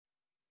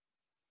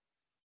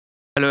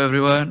Hello,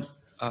 everyone.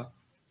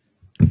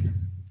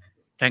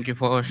 Thank you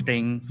for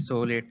staying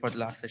so late for the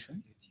last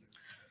session.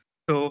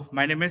 So,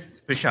 my name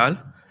is Vishal,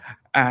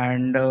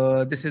 and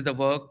this is the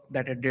work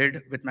that I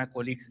did with my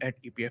colleagues at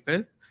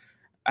EPFL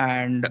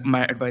and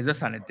my advisor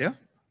Sanidhya.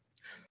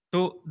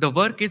 So, the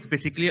work is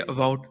basically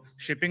about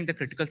shipping the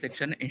critical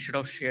section instead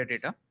of shared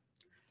data.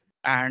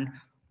 And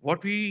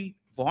what we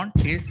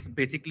want is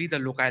basically the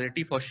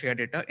locality for shared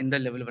data in the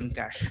level 1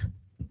 cache.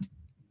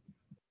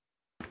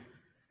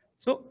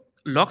 So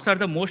locks are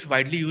the most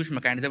widely used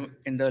mechanism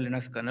in the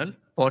Linux kernel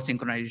for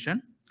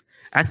synchronization.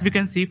 As we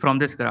can see from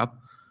this graph,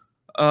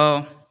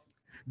 uh,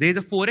 there is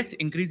a 4x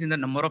increase in the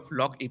number of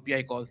lock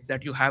API calls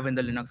that you have in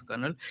the Linux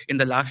kernel in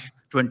the last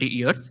 20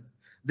 years.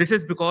 This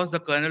is because the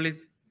kernel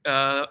is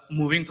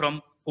moving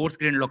from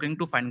coarse-grained locking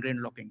to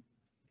fine-grained locking.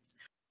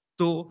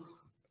 So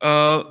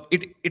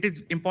it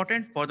is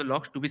important for the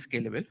locks to be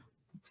scalable.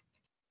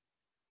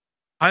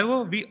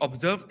 However, we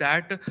observe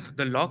that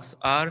the locks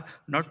are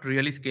not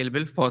really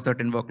scalable for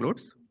certain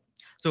workloads.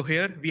 So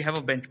here we have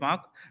a benchmark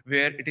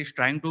where it is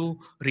trying to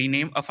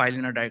rename a file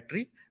in a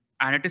directory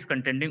and it is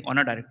contending on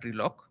a directory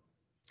lock.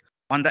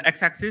 On the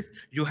x-axis,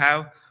 you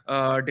have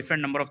a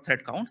different number of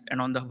thread counts,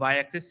 and on the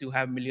y-axis, you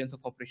have millions of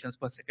operations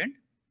per second.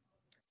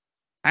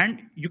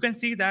 And you can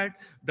see that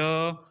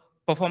the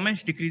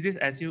performance decreases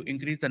as you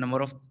increase the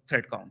number of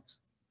thread counts.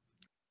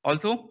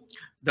 Also,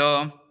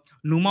 the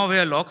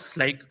NUMA-aware locks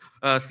like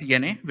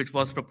CNA, which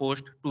was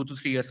proposed 2 to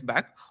 3 years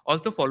back,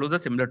 also follows a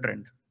similar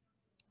trend.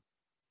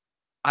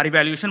 Our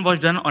evaluation was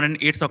done on an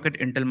 8-socket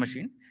Intel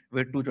machine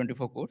with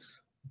 224 cores.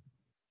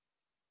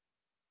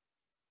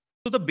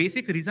 So the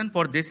basic reason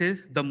for this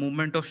is the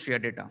movement of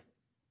shared data.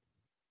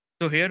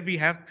 So here we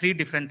have 3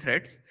 different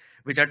threads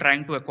which are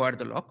trying to acquire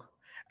the lock.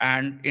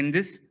 And in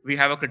this, we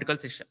have a critical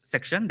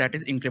section that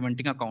is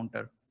incrementing a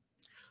counter.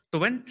 So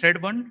when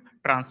thread 1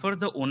 transfers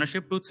the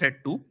ownership to thread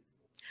 2,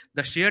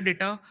 the shared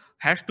data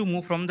has to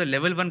move from the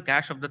level 1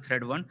 cache of the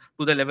thread 1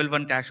 to the level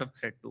 1 cache of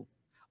thread 2,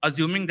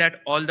 assuming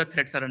that all the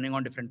threads are running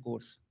on different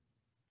cores.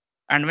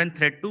 And when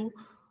thread 2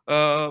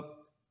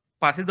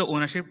 passes the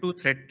ownership to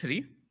thread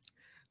 3,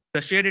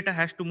 the shared data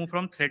has to move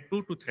from thread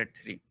 2 to thread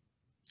 3.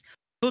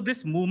 So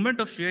this movement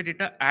of shared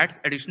data adds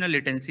additional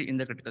latency in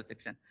the critical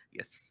section.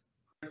 Yes.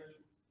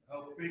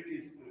 How big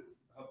is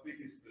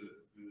the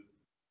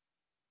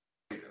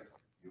data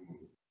you move?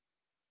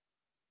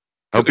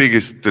 How big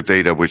is the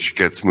data which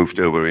gets moved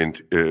over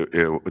into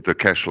the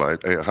cache line?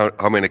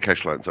 How many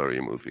cache lines are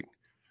you moving?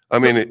 I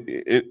mean,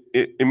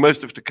 in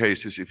most of the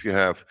cases, if you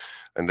have,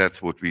 and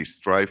that's what we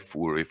strive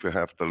for, if you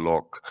have the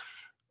lock,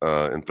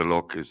 and the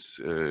lock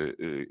is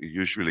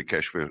usually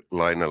cache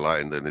line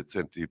aligned, and it's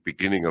at the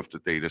beginning of the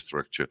data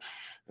structure,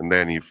 and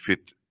then you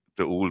fit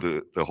all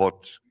the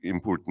hot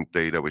important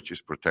data which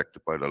is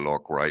protected by the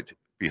lock right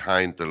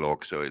behind the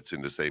lock, so it's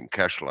in the same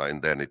cache line.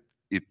 Then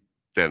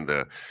then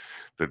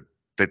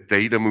the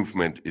data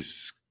movement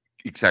is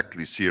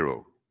exactly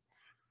zero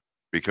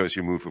because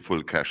you move a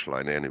full cache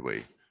line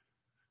anyway.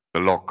 The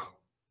lock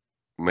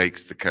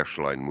makes the cache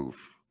line move,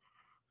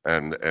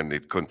 and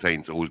it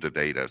contains all the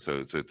data.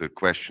 So the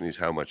question is,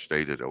 how much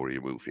data are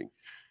you moving?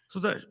 So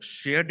the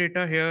shared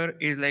data here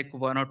is like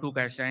 1 or 2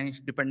 cache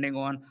lines, depending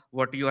on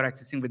what you are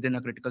accessing within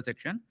a critical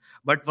section.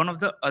 But one of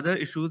the other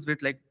issues with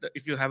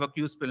if you have a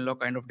queue spin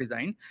lock kind of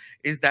design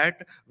is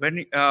that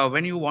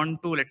when you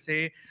want to, let's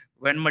say,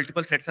 when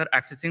multiple threads are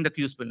accessing the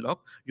queue spin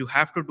lock, you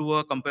have to do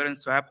a compare and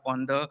swap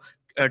on the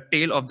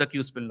tail of the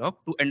queue spin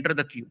lock to enter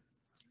the queue.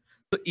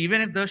 So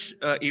even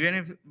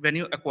if when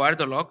you acquire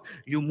the lock,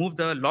 you move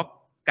the lock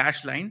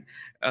cache line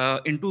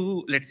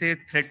into, let's say,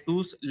 thread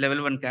 2's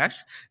level 1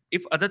 cache.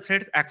 If other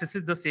threads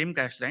accesses the same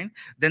cache line,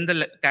 then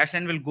the cache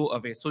line will go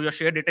away. So your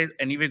shared data is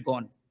anyway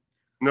gone.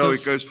 No, so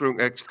it goes from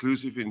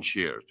exclusive and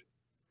shared.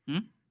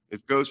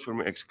 It goes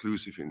from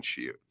exclusive and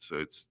shared, so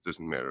it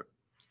doesn't matter.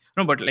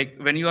 No, but like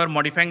when you are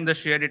modifying the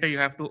shared data, you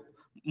have to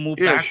move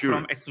back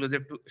from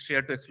exclusive to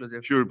shared to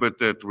exclusive. Sure, but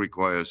that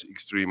requires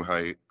extreme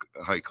high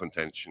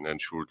contention and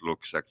short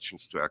lock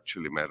sections to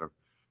actually matter.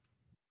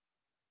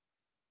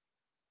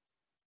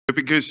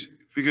 Because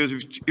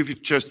if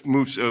it just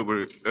moves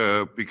over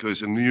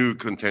because a new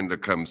contender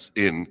comes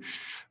in,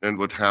 then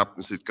what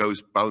happens? It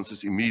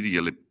bounces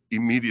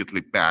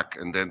immediately back,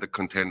 and then the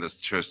contenders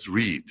just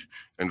read,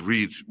 and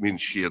read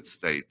means shared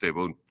state. They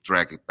won't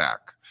drag it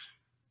back,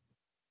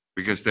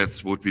 because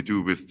that's what we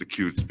do with the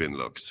queued spin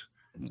locks.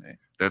 Okay.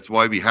 That's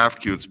why we have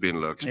queued spin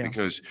locks,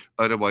 because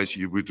otherwise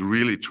you would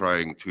really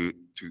trying to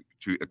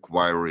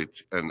acquire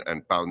it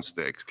and bounce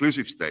the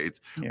exclusive state,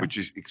 which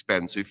is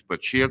expensive,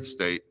 but shared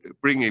state,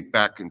 bringing it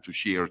back into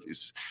shared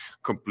is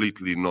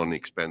completely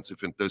non-expensive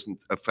and doesn't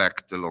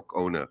affect the lock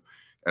owner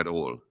at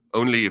all.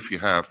 Only if you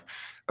have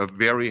a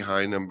very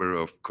high number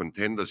of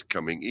contenders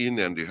coming in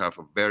and you have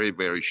a very,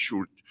 very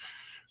short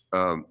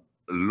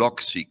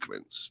lock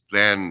sequence,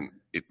 then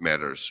it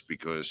matters,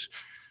 because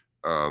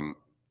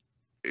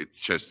it's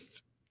just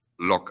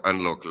lock,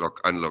 unlock, lock,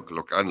 unlock,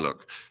 lock,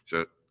 unlock.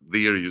 So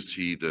there you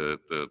see the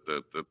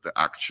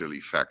actual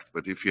effect.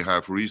 But if you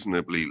have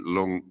reasonably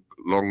long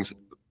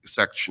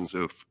sections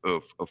of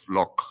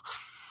lock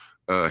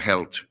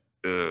held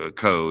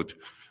code,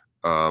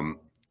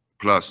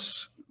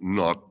 plus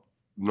not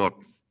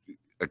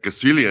a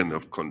gazillion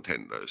of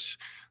contenders,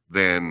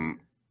 then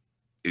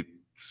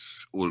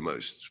it's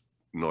almost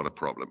not a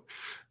problem.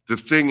 The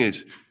thing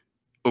is,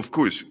 of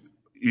course,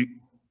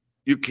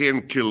 you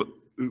can kill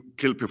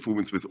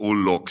performance with all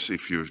locks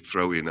if you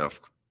throw enough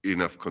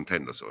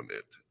contenders on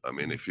it. I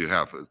mean, if you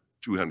have a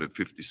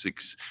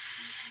 256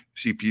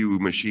 CPU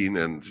machine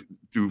and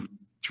do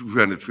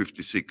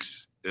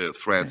 256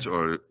 threads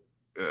or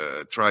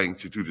trying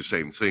to do the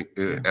same thing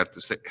at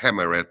the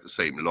hammer at the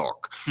same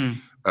lock,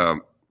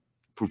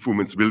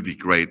 performance will be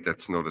great.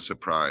 That's not a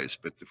surprise.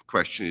 But the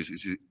question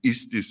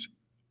is this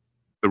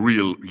a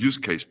real use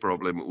case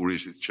problem, or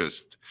is it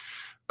just,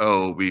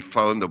 oh, we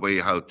found a way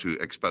how to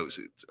expose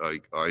it?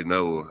 I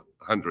know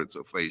hundreds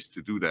of ways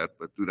to do that,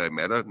 but do they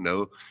matter?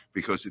 No,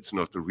 because it's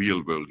not a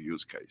real world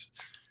use case.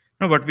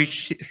 No, but we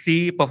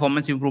see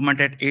performance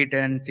improvement at 8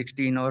 and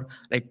 16 or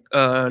like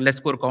less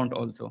core count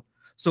also.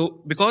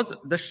 So because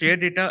the shared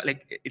data,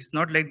 like it's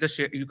not like the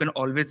share, you can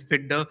always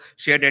fit the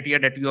shared data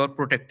that you are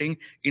protecting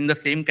in the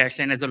same cache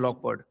line as a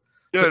log pod.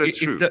 Yeah, So that's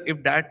true.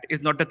 If that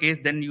is not the case,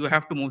 then you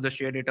have to move the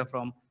shared data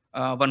from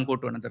one core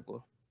to another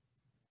core.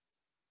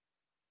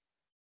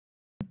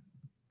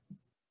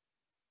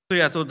 So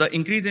yeah, so the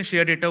increase in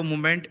shared data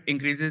movement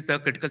increases the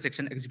critical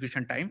section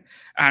execution time.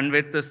 And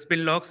with the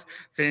spin locks,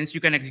 since you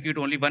can execute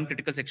only one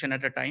critical section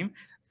at a time,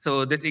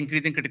 so this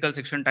increase in critical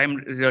section time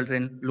results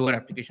in lower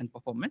application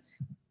performance.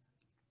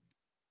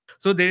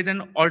 So there is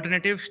an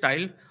alternative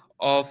style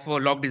of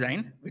lock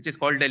design, which is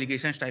called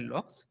delegation style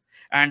locks.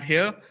 And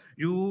here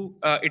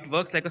it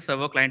works like a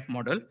server client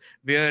model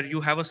where you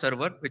have a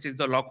server, which is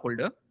the lock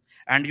holder,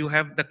 and you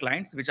have the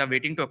clients which are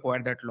waiting to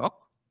acquire that lock.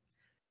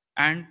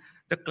 And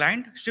the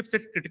client ships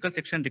its critical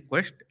section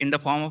request in the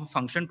form of a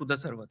function to the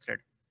server thread.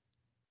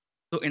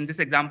 So in this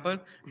example,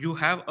 you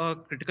have a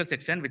critical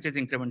section which is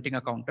incrementing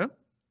a counter,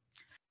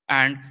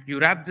 and you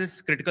wrap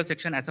this critical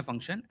section as a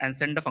function and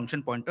send the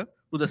function pointer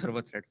to the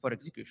server thread for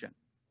execution.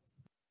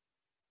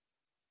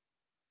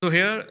 So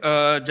here,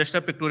 just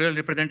a pictorial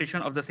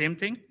representation of the same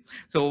thing.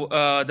 So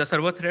the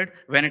server thread,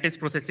 when it is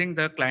processing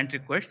the client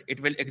request,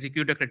 it will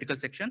execute a critical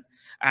section.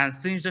 And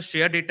since the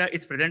shared data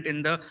is present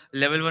in the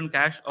level 1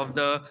 cache of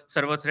the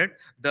server thread,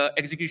 the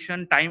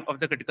execution time of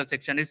the critical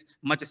section is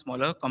much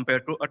smaller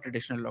compared to a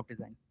traditional lock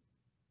design.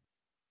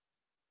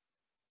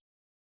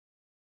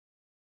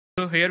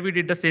 So here we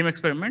did the same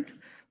experiment,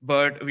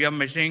 but we are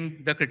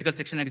measuring the critical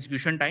section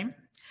execution time.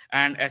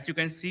 And as you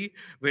can see,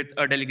 with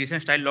a delegation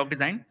style lock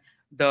design,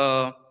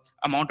 the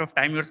amount of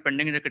time you're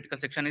spending in the critical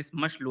section is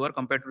much lower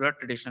compared to the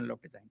traditional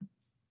lock design.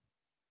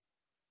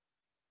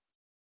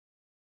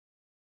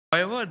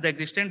 However, the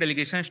existing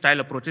delegation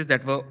style approaches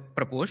that were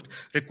proposed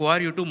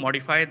require you to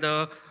modify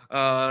the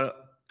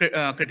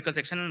critical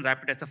section and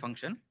wrap it as a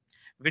function,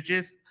 which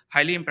is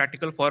highly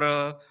impractical for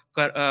a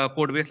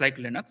code base like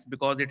Linux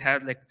because it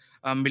has like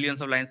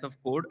millions of lines of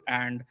code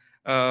and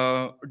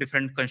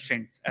different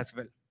constraints as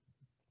well.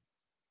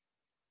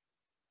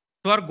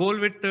 So our goal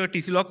with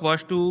TCLock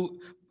was to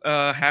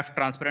have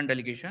transparent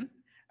delegation,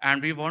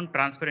 and we want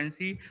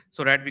transparency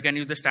so that we can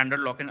use the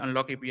standard lock and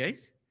unlock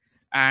APIs.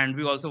 And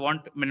we also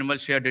want minimal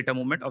shared data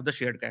movement of the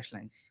shared cache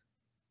lines.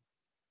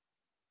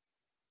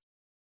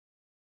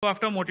 So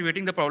after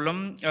motivating the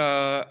problem,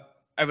 I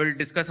will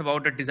discuss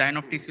about the design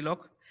of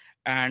TCLock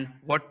and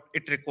what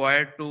it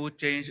required to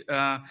change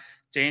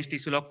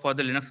TCLock for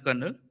the Linux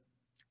kernel,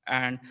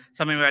 and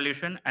some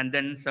evaluation, and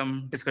then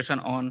some discussion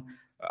on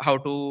how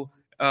to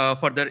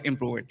further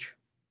improve it.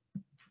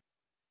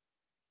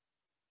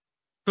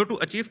 So to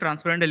achieve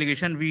transparent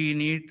delegation, we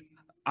need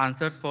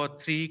answers for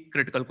 3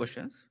 critical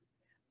questions.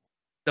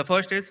 The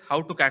first is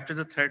how to capture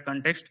the thread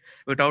context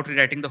without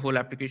rewriting the whole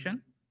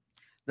application.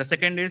 The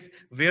second is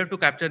where to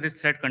capture this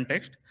thread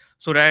context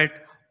so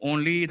that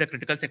only the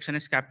critical section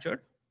is captured.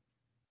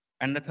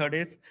 And the third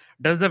is,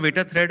 does the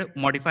waiter thread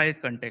modify its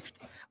context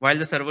while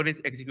the server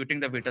is executing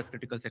the waiter's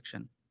critical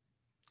section?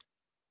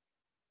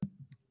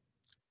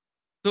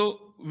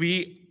 So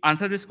we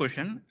answer this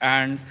question,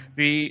 and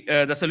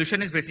the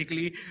solution is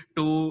basically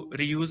to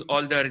reuse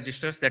all the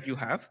registers that you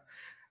have,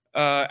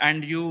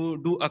 and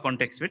you do a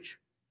context switch.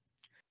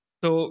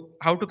 So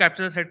how to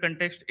capture the thread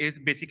context is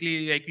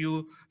basically like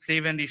you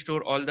save and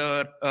restore all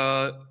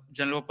the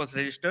general purpose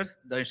registers,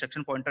 the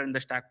instruction pointer and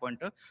the stack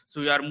pointer. So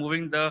you are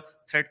moving the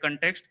thread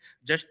context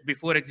just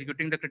before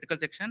executing the critical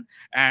section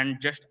and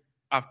just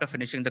after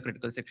finishing the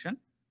critical section.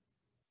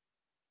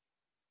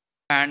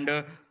 And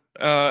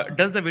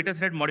does the waiter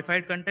thread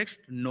modified context?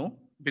 No,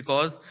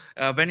 because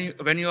when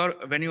you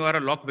are a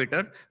lock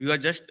waiter, you are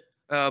just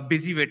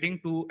busy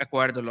waiting to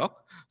acquire the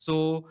lock.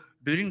 So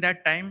during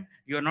that time,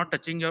 you are not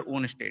touching your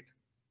own state.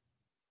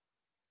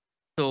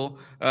 So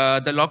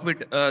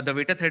the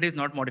waiter thread is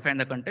not modifying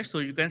the context, so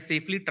you can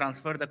safely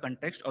transfer the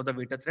context of the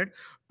waiter thread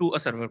to a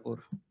server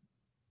core.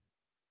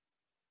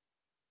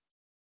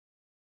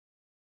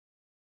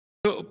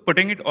 So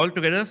putting it all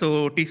together,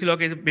 so TC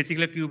lock is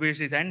basically a queue-based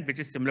design, which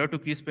is similar to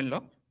queue spin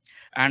lock.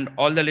 and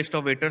all the list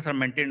of waiters are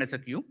maintained as a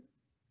queue.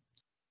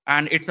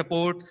 And it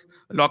supports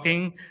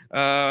locking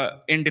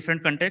in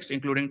different contexts,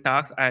 including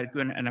tasks,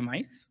 IRQ, and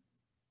NMIs.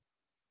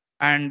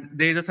 And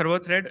there is a server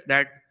thread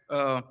that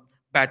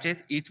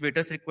batches each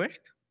waiter's request,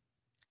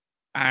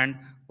 and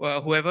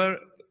whichever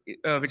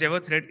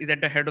thread is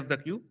at the head of the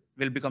queue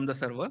will become the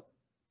server,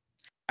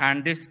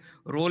 and this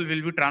role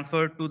will be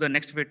transferred to the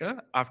next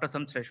waiter after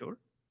some threshold.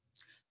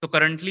 So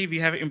currently we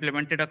have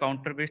implemented a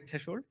counter-based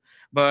threshold,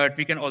 but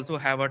we can also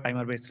have a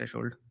timer-based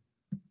threshold.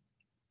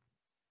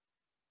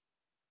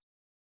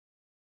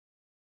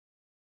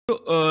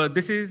 So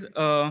this is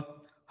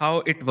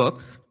how it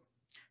works.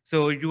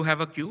 So you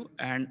have a queue,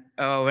 and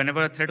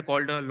whenever a thread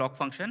called a lock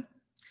function,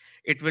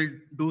 it will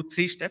do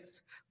 3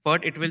 steps.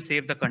 First, it will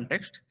save the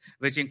context,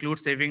 which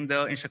includes saving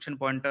the instruction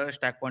pointer,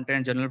 stack pointer,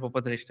 and general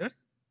purpose registers.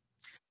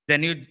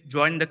 Then you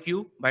join the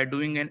queue by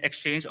doing an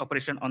exchange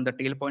operation on the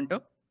tail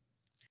pointer.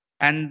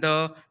 And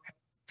the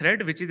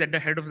thread, which is at the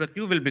head of the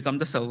queue, will become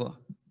the server.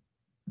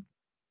 So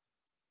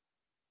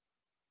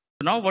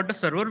now what the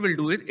server will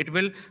do is it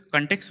will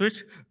context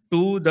switch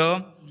to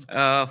the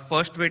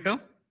first waiter,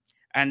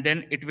 and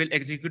then it will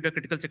execute the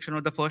critical section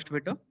of the first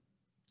waiter.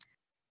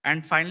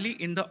 And finally,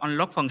 in the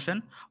unlock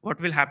function, what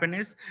will happen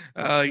is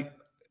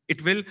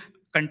it will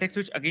context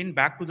switch again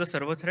back to the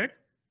server thread,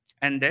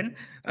 and then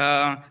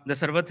the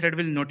server thread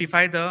will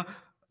notify the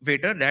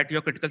waiter that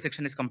your critical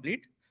section is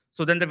complete.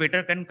 So then the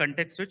waiter can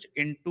context switch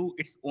into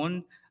its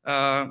own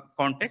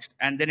context,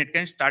 and then it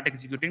can start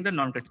executing the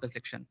non-critical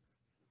section.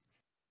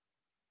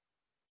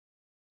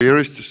 Where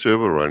is the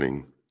server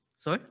running?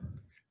 Sorry?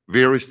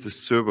 Where is the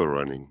server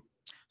running?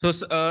 So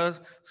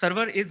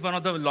server is one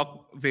of the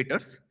lock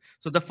waiters.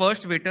 So the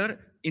first waiter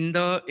in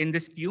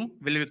this queue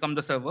will become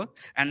the server,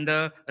 and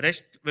the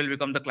rest will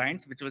become the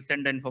clients, which will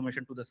send the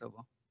information to the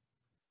server.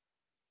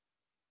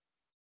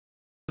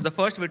 So the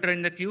first waiter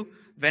in the queue,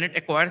 when it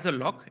acquires the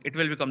lock, it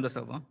will become the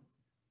server,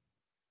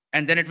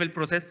 and then it will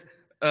process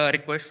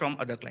requests from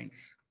other clients.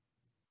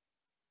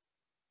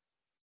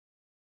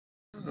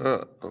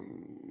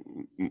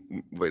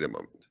 Wait a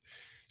moment.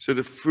 So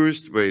the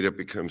first waiter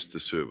becomes the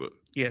server.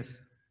 Yes.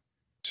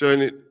 So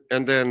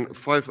and then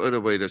 5 other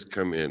waiters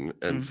come in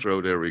and throw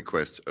their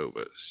requests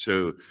over.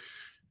 So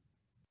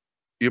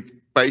you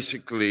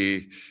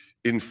basically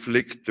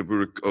inflict the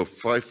work of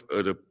 5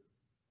 other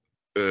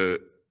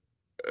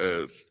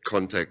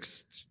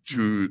contexts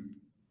to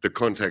the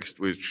context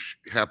which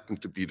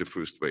happened to be the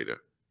first waiter.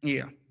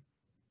 Yeah.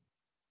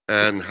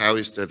 And how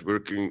is that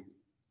working?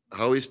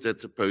 How is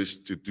that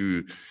supposed to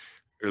do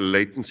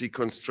latency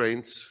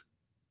constraints?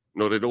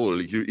 Not at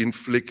all. You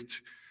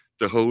inflict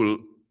the whole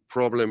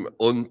problem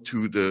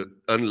onto the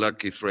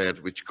unlucky thread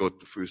which got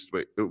the first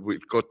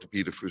which got to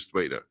be the first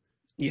waiter.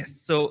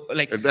 Yes. So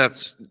like, and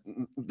that's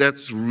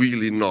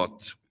really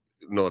not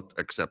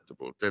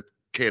acceptable. That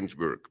can't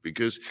work,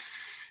 because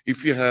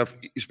if you have,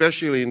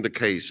 especially in the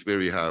case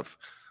where you have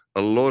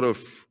a lot of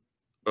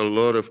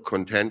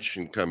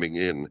contention coming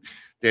in,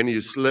 then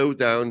you slow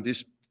down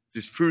this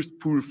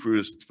poor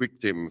first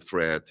victim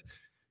thread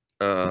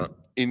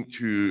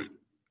into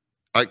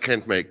I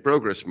can't make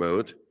progress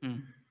mode,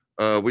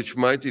 which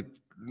might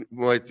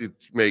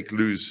make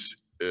loose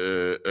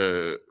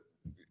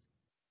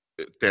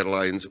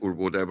deadlines or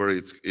whatever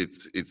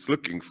it's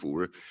looking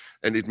for,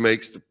 and it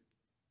makes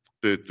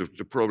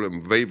the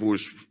problem way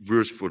worse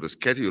for the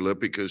scheduler,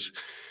 because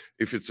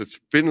if it's a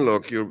spin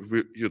lock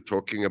you're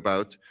talking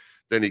about,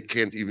 then it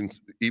can't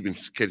even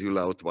schedule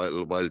out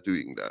while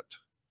doing that.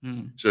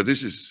 So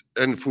this is,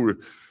 and for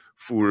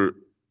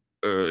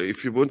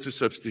if you want to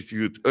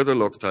substitute other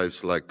lock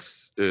types like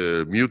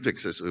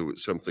mutexes or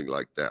something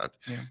like that,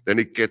 then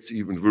it gets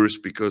even worse,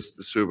 because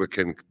the server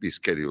can be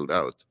scheduled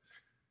out.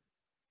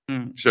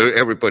 So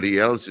everybody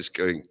else is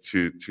going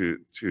to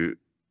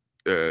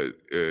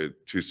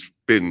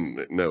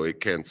spin. No, it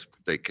can't.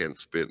 They can't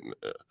spin.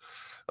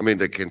 I mean,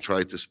 they can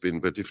try to spin,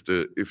 but if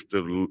the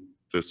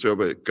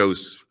server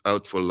goes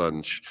out for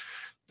lunch,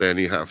 then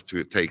you have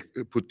to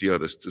put the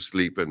others to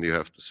sleep, and you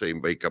have the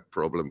same wake up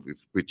problem with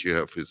which you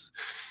have with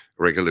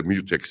regular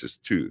mutexes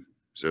too.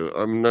 So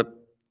I'm not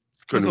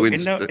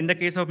convinced. So in the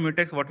case of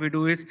mutex, what we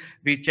do is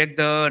we check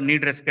the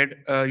need resced.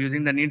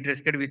 Using the need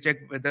resced, we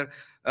check whether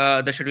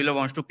the scheduler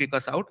wants to kick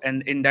us out,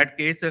 and in that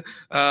case,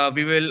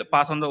 we will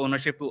pass on the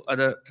ownership to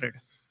other thread.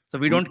 So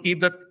we don't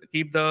keep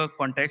the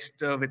context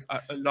with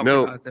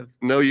ourselves.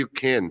 No, you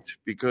can't,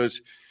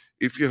 because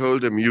if you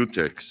hold a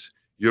mutex,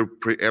 you're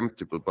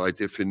preemptible by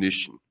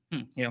definition.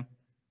 Yeah.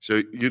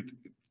 So you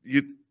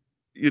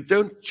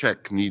don't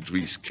check need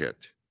resced.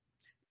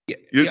 Yeah.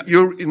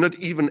 You're not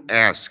even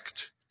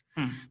asked.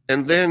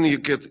 And then you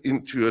get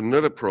into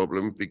another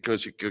problem,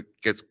 because you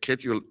get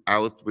scheduled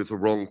out with the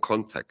wrong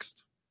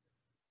context.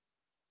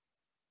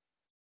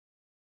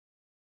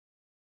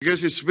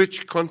 Because you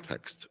switch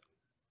context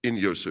in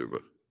your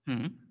server.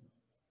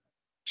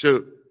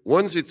 So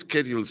once it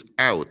schedules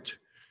out,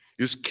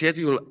 you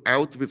schedule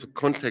out with a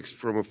context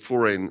from a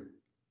foreign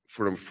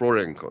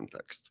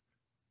context,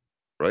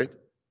 right?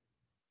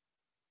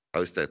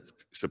 How is that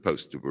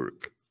supposed to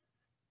work?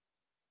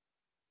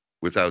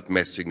 without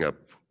messing up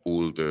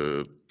all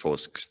the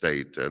task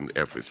state and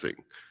everything?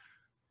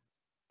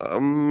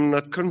 I'm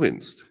not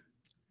convinced.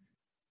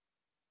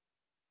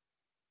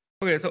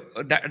 Okay, so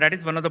that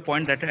is one of the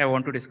points that I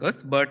want to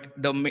discuss. But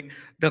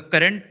the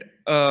current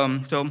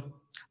so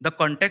the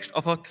context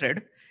of a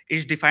thread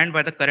is defined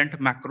by the current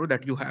macro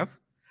that you have,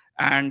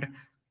 and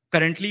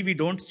currently we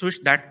don't switch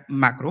that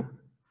macro.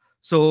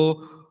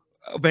 So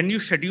when you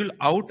schedule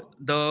out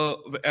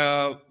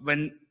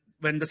when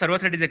the server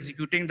thread is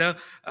executing the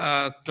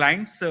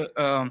client's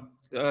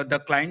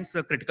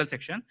critical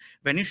section,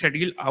 when you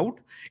schedule out,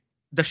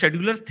 the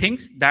scheduler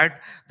thinks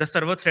that the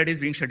server thread is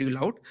being scheduled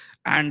out,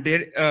 and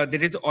there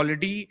is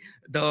already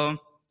the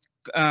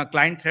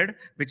client thread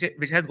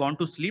which has gone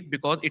to sleep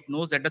because it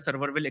knows that the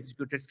server will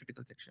execute its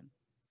critical section.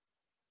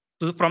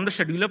 So from the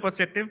scheduler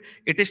perspective,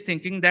 it is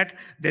thinking that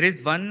there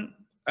is one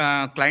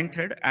client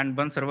thread and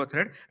one server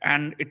thread,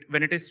 and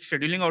when it is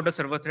scheduling out the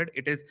server thread,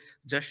 it is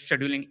just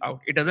scheduling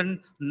out. It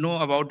doesn't know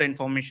about the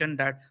information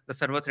that the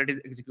server thread is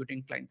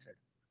executing client thread.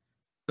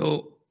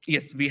 So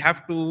yes, we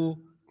have to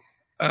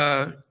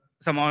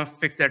somehow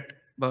fix that,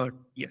 but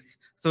yes.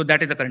 So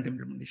that is the current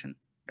implementation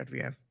that we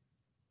have.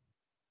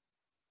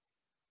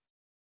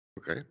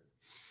 Okay.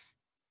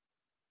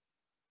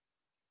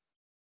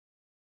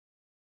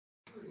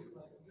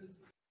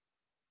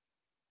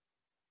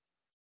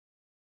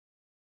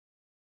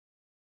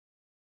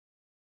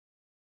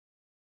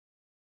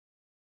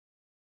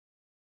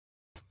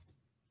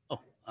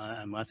 Oh,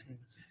 I'm asking.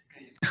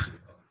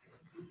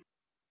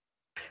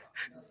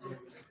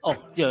 Oh,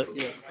 yeah,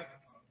 yeah.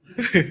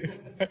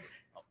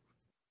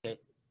 Okay.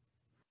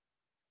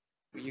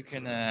 We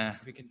can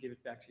give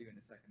it back to you in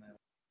a second.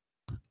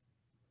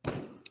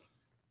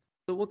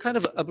 So what kind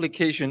of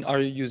application are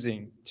you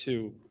using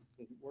to,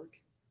 does it work?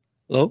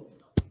 Hello?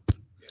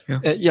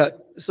 Yeah. Yeah,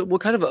 so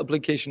what kind of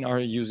application are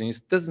you using?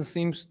 It doesn't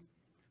seem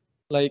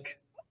like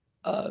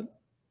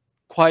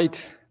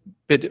quite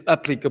bit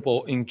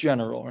applicable in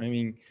general. I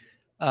mean,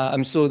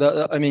 I've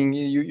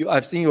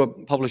seen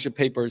you publish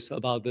papers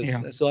about this.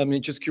 Yeah. So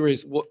I'm just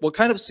curious, what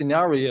kind of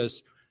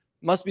scenarios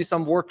must be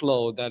some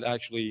workload that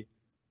actually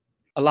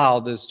allow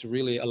this to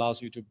really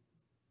allows you to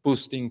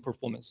boosting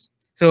performance?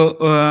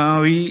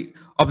 So we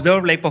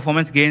observe like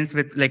performance gains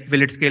with like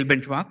will it scale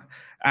benchmark,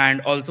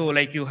 and also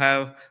like you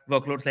have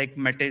workloads like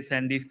Metis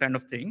and these kind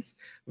of things,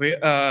 where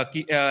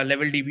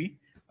level DB,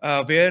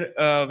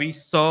 where we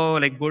saw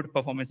like good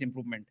performance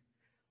improvement.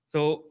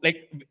 So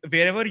like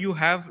wherever you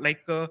have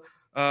like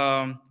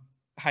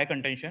high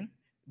contention,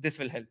 this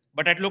will help.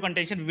 But at low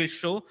contention, we will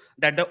show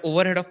that the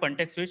overhead of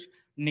context switch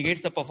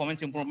negates the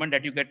performance improvement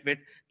that you get with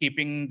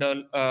keeping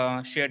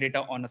the shared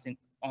data on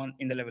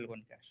in the level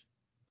 1 cache.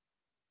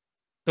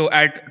 So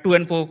at 2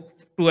 and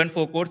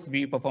 4 cores,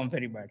 we perform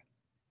very bad.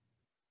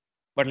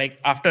 But like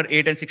after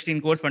 8 and 16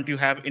 cores, once you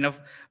have enough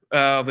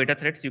beta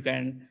threads, you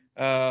can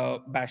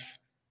bash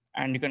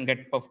and you can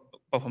get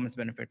performance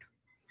benefit.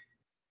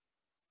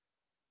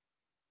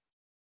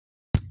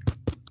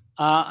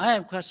 I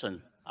have a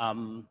question.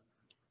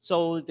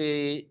 So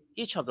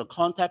each of the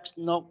context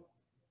node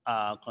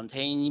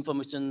contain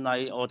information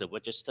like all the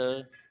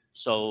register.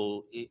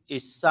 So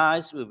its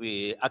size will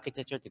be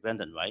architecture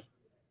dependent, right?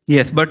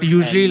 Yes, but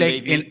usually and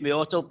like maybe may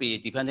also be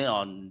dependent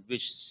on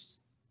which,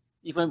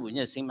 even within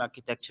the same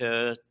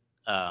architecture,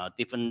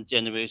 different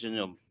generation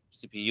of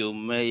CPU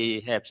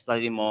may have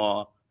slightly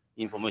more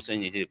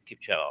information you need to keep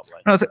track of,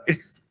 right? no, so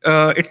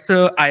it's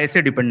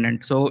ISA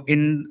dependent. So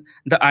in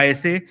the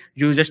ISA,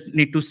 you just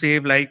need to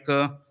save like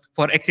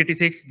for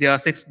x86, there are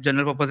 6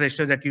 general purpose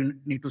registers that you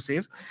need to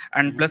save,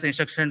 and plus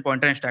instruction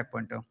pointer and stack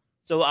pointer.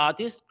 So are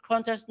these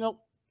context node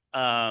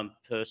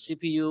per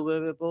CPU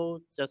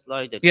variable, just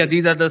like the? Yeah,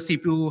 these are the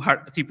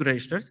CPU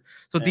registers.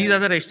 So these are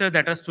And- the registers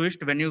that are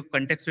switched when you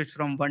context switch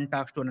from one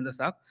task to another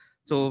task.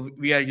 So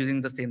we are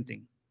using the same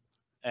thing.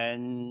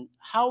 And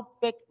how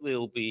big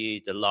will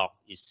be the lock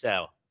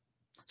itself?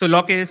 So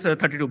lock is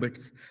 32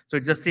 bits. So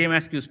it's the same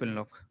as QSpin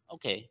lock.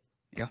 Okay.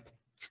 Yeah.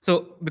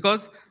 So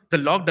because the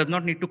lock does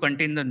not need to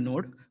contain the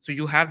node, so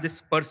you have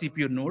this per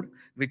CPU node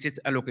which is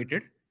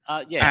allocated.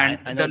 Yeah, and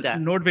I know the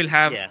that. node will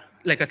have Yeah.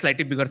 like a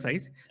slightly bigger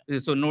size.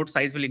 So node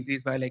size will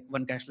increase by like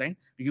 1 cache line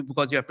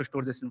because you have to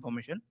store this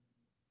information.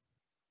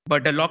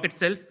 But the lock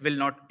itself will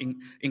not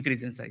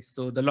increase in size.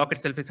 So the lock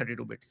itself is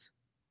 32 bits.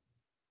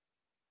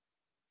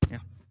 Yeah.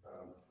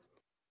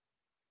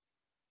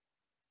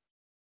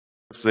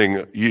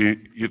 Thing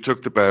you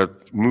talked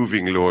about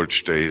moving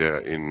large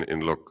data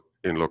in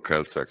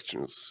locale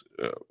sections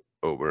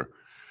over.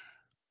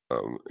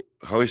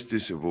 How is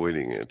this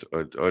avoiding it?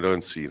 I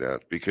don't see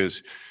that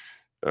because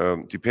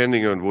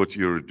depending on what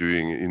you're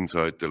doing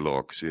inside the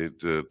logs,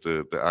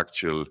 the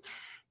actual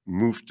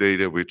move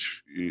data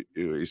which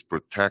is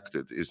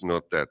protected is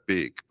not that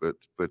big,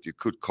 but you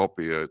could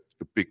copy a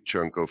big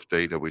chunk of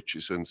data which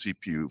is on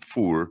CPU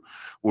 4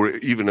 or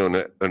even on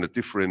a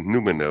different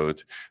NUMA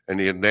node, and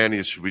then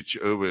you switch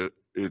over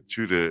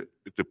to the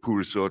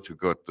poor sort who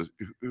got the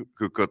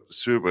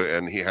server,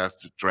 and he has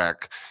to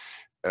track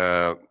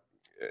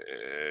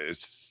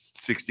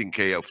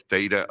 16K of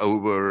data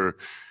over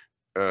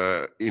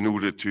in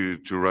order to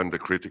run the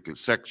critical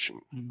section.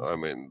 Mm. I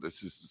mean,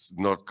 this is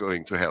not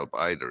going to help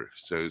either.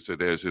 So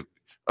there's a,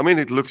 I mean,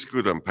 it looks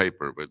good on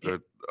paper, but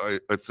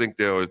I think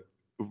there are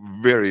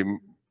very,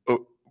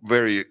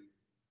 very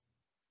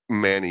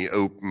many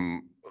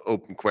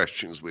open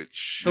questions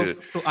which. So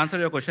to answer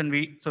your question,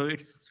 we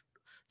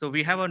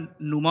have a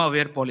NUMA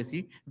aware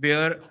policy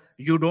where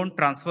you don't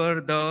transfer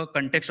the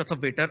context of a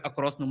waiter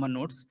across NUMA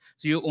nodes.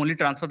 So you only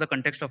transfer the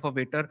context of a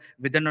waiter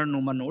within a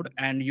NUMA node,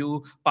 and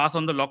you pass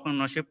on the lock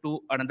ownership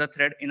to another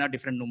thread in a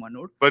different NUMA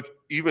node. But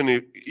even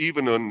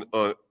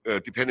on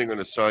depending on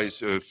the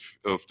size of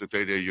the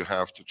data you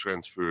have to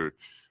transfer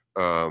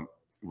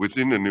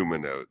within a NUMA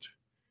node,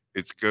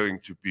 it's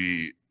going to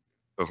be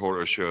a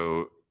horror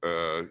show.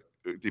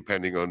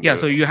 Depending on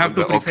so you have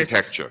to the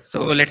architecture.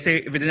 So let's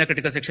say within a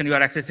critical section you are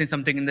accessing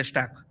something in the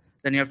stack,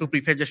 then you have to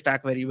prefetch the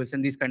stack variables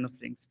and these kind of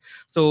things.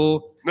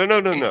 So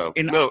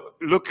no.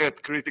 Look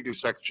at critical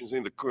sections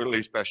in the kernel,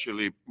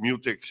 especially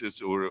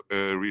mutexes or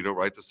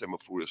reader-writer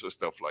semaphores or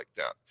stuff like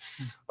that.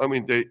 I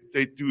mean,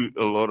 they do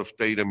a lot of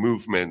data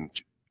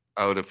movement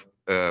out of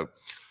a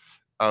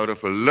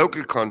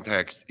local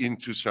context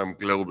into some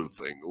global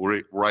thing, or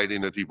right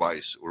in a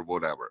device or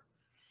whatever.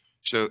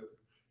 So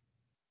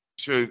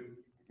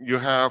you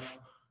have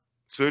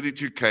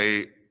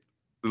 32K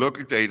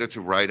local data to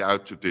write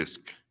out to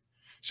disk.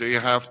 So you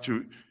have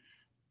to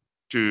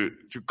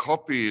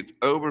copy it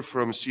over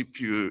from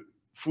CPU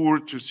 4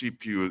 to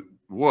CPU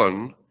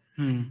 1,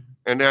 and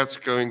that's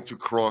going to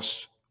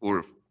cross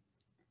or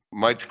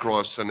might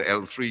cross an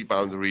L3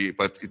 boundary,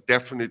 but it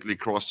definitely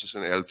crosses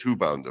an L2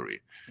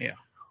 boundary. Yeah.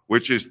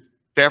 Which is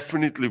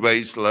definitely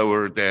way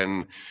slower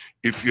than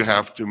if you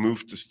have to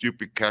move the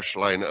stupid cache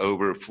line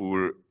over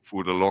for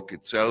the lock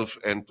itself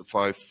and the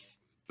five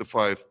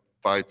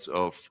bytes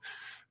of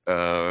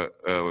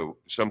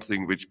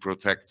something which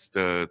protects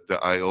the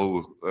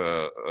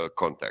I/O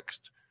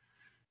context.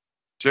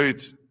 So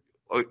it's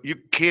you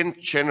can't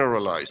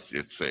generalize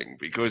this thing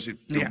because it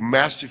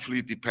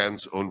massively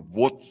depends on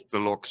what the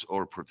locks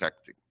are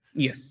protecting.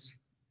 Yes.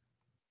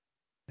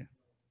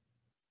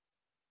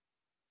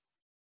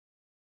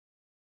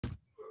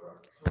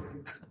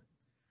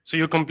 So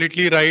you're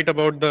completely right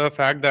about the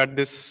fact that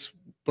this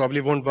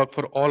probably won't work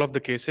for all of the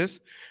cases.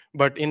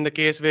 But in the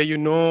case where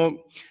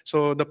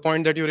so the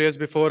point that you raised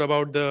before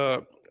about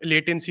the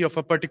latency of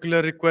a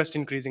particular request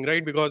increasing,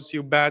 right? Because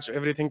you batch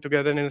everything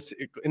together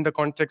in the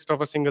context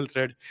of a single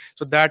thread.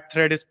 So that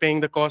thread is paying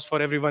the cost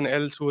for everyone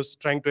else who is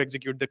trying to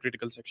execute the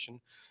critical section.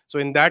 So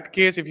in that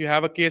case, if you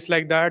have a case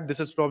like that,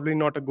 this is probably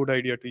not a good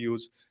idea to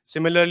use.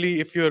 Similarly,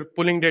 if you're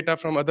pulling data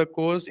from other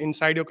cores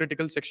inside your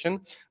critical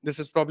section, this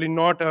is probably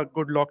not a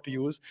good lock to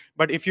use.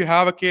 But if you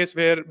have a case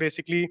where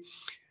basically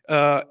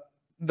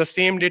the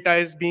same data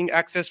is being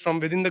accessed from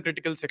within the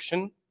critical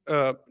section,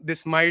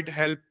 this might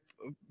help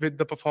with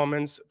the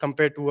performance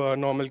compared to a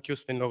normal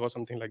QSpin log or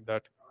something like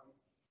that.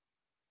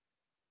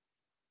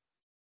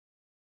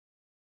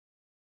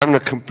 I'm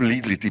not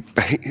completely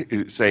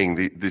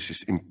saying this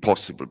is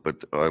impossible,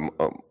 but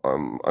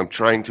I'm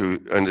trying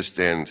to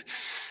understand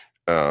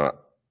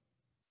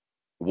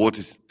what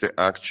is the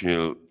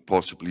actual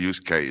possible use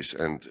case,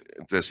 and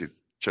does it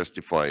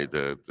justify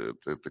the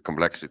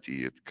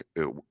complexity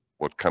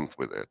what comes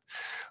with it.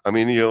 I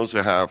mean, you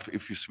also have,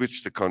 if you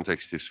switch the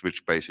context, you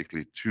switch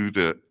basically to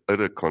the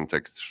other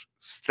context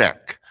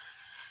stack.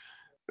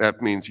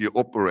 That means you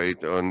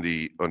operate on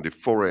the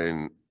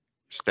foreign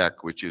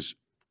stack, which is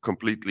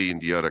completely in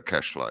the other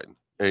cache line,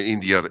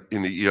 in the other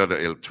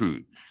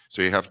L2.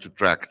 So you have to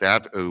drag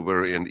that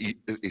over, and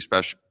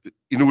especially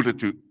in order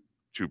to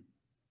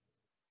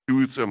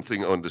do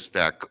something on the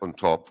stack on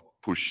top,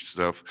 push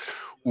stuff.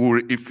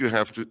 Or if you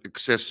have to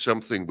access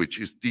something which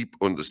is deep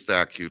on the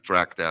stack, you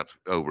drag that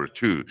over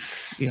too.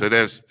 Yeah. So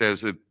there's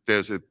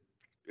a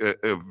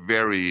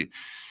very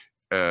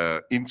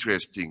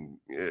interesting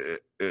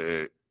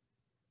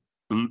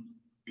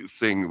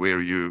thing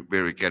where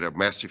you get a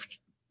massive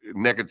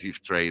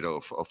negative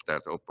trade-off of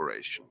that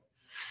operation.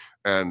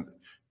 And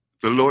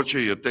the larger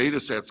your data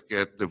sets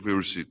get, the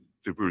worse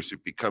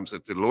it becomes.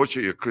 That the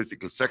larger your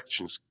critical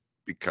sections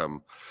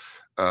become,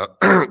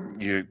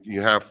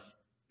 you have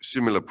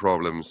similar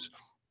problems,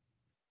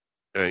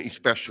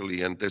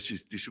 especially, and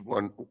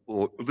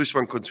this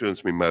one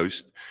concerns me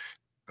most,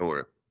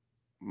 or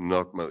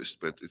not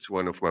most, but it's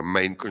one of my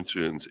main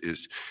concerns,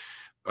 is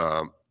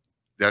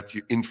that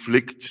you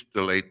inflict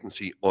the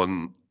latency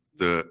on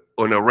a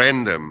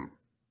random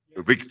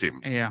victim.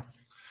 Yeah.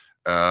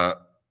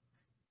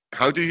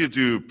 How do you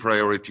do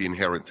priority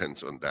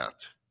inheritance on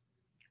that?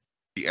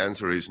 The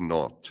answer is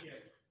not.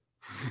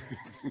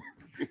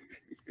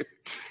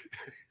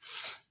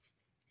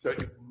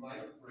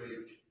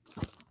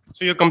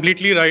 So you're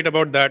completely right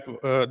about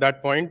that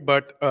point,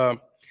 but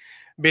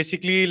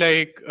basically,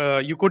 like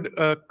you could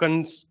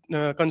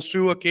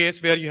construe a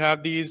case where you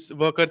have these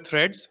worker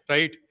threads,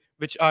 right,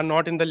 which are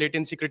not in the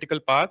latency critical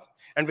path,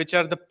 and which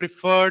are the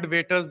preferred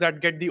waiters that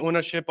get the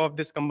ownership of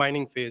this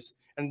combining phase.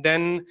 And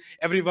then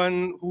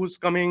everyone who's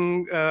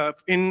coming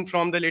in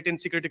from the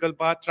latency critical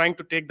path trying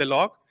to take the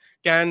lock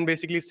can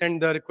basically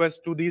send the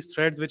request to these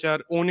threads which are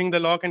owning the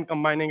lock and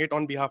combining it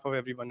on behalf of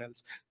everyone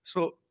else.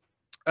 So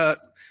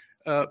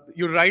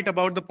you're right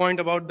about the point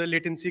about the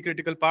latency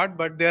critical part,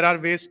 but there are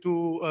ways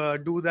to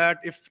do that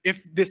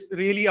if this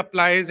really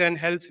applies and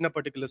helps in a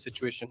particular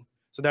situation.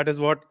 So that is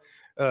what,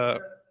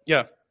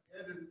 yeah.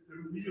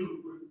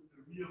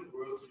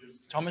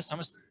 Thomas,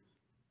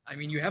 I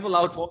mean, you have a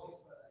loud voice.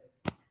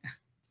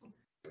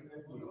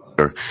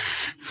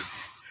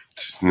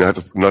 It's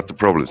not the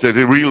problem. So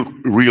the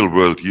real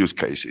world use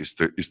case is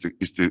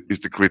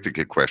the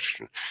critical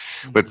question.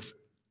 But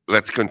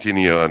let's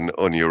continue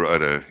on your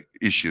other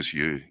issues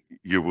you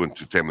want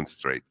to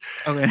demonstrate.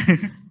 Okay.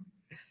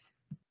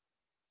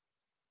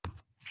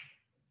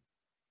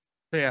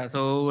 So yeah,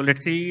 so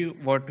let's see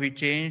what we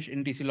changed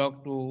in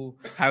TCLog to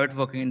have it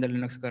working in the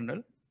Linux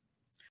kernel.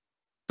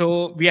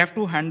 So we have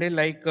to handle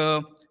like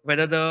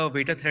whether the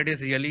waiter thread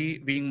is really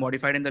being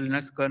modified in the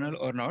Linux kernel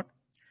or not.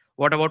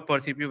 What about per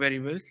CPU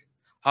variables?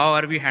 How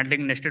are we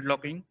handling nested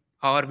locking?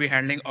 How are we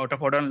handling out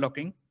of order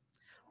unlocking?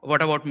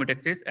 What about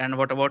mutexes? And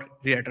what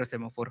about readdress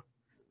semaphore?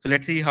 So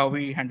let's see how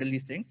we handle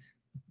these things.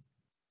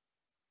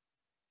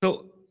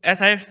 So as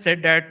I have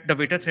said that the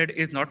waiter thread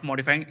is not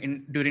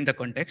modifying during the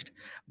context,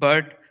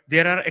 but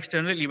there are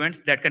external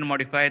events that can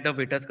modify the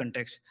waiter's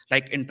context,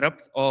 like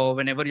interrupts or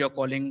whenever you're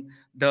calling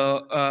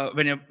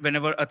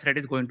whenever a thread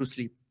is going to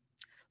sleep.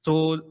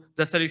 So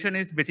the solution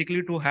is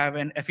basically to have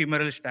an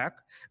ephemeral stack,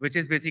 which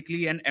is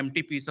basically an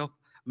empty piece of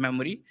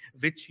memory,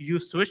 which you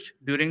switch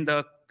during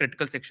the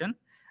critical section.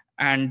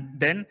 And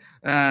then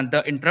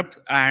the interrupts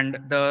and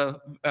the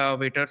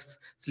waiters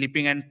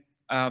sleeping and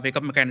wake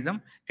up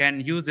mechanism can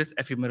use this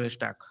ephemeral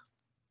stack.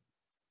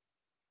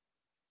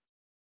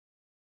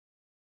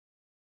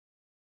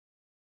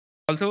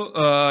 Also,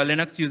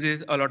 Linux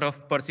uses a lot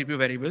of per CPU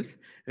variables,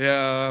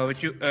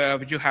 which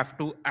you have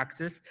to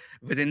access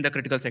within the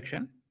critical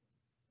section.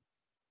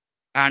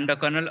 And the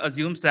kernel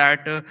assumes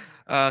that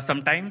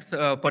sometimes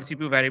per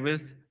CPU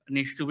variables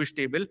needs to be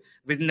stable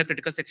within the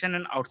critical section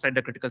and outside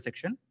the critical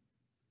section.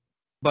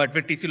 But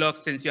with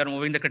TCLog, since you are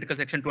moving the critical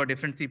section to a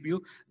different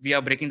CPU, we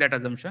are breaking that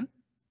assumption.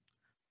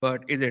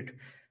 But is it?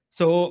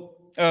 So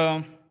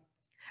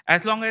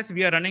as long as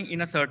we are running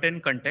in a certain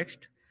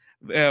context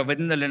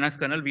within the Linux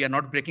kernel, we are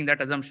not breaking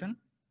that assumption.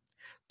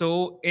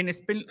 So in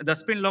spin, the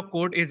spin lock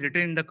code is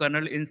written in the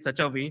kernel in such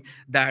a way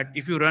that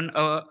if you run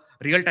a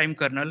real-time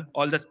kernel,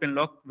 all the spin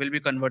lock will be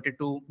converted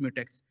to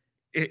mutex,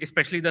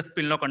 especially the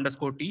spin lock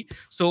underscore t.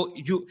 So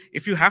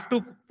if you have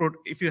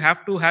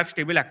to have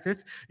stable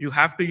access, you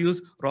have to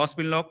use raw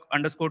spin lock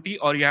underscore t,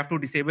 or you have to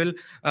disable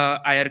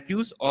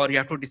IRQs, or you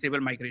have to disable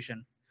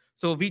migration.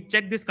 So we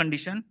check this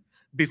condition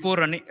before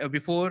running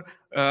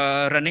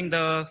running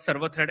the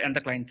server thread and the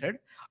client thread.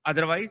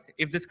 Otherwise,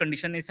 if this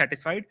condition is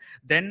satisfied,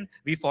 then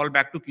we fall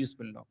back to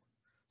qspin lock.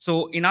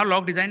 So in our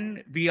log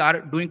design, we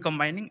are doing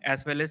combining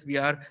as well as we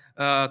are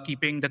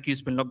keeping the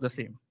qspin lock the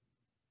same.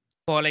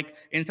 For like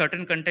in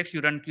certain context,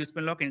 you run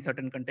qspin lock, in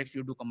certain context,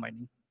 you do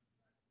combining.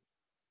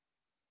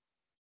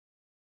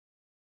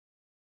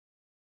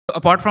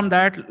 Apart from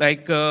that,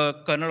 like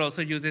kernel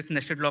also uses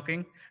nested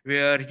locking,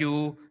 where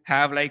you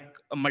have like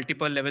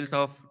multiple levels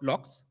of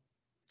locks.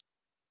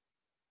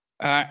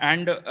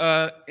 And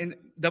in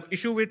the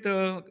issue with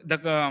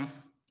the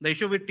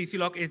issue with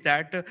TCLock is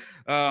that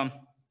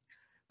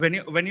when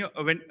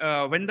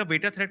the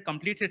waiter thread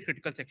completes its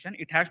critical section,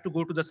 it has to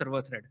go to the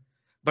server thread.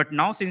 But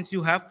now, since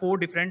you have 4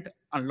 different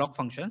unlock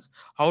functions,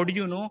 how do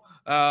you know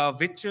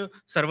which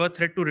server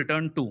thread to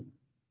return to?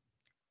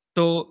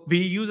 So we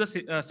use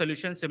a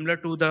solution similar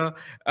to the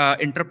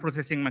interrupt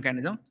processing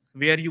mechanism,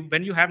 where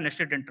when you have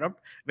nested interrupt,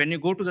 when you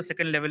go to the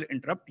second level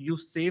interrupt, you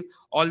save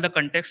all the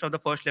context of the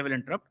first level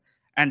interrupt,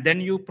 and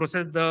then you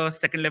process the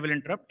second level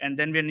interrupt, and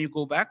then when you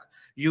go back,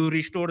 you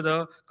restore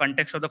the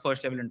context of the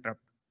first level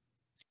interrupt.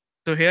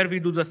 So here we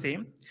do the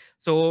same.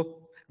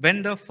 So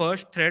when the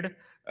first thread,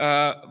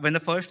 when the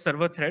first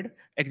server thread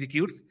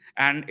executes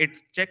and it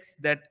checks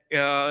that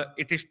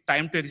it is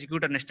time to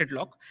execute a nested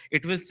lock,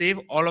 it will save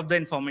all of the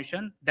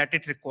information that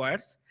it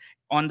requires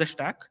on the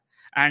stack.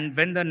 And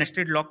when the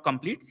nested lock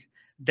completes,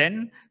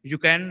 then you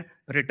can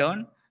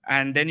return,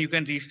 and then you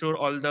can restore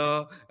all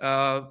the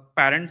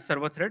parent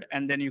server thread,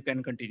 and then you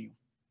can continue.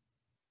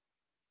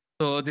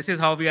 So this is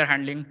how we are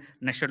handling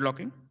nested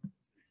locking.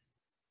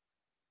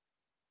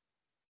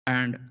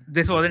 And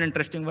this was an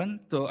interesting one.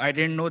 So I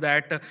didn't know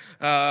that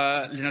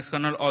Linux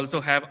kernel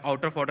also have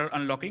out of order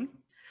unlocking.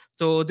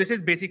 So this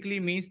is basically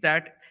means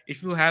that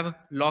if you have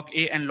lock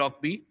A and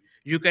lock B,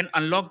 you can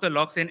unlock the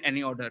locks in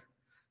any order.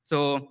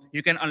 So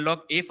you can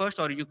unlock A first,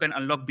 or you can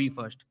unlock B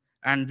first.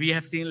 And we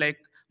have seen like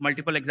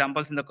multiple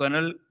examples in the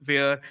kernel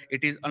where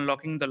it is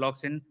unlocking the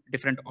locks in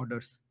different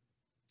orders.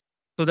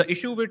 So the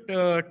issue with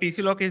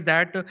TCLock is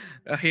that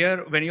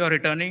here, when you are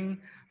returning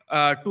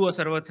to a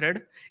server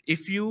thread,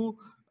 if you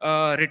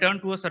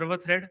return to a server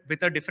thread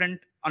with a different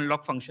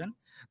unlock function,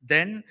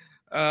 then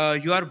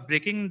you are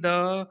breaking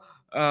the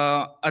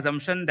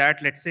assumption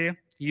that, let's say,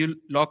 you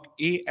lock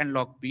A and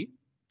lock B,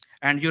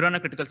 and you run a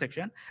critical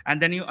section, and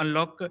then you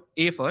unlock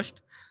A first,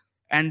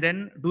 and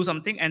then do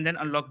something and then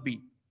unlock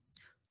B.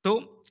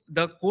 So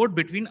the code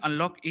between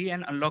unlock A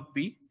and unlock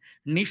B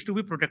needs to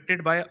be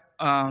protected by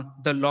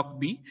the lock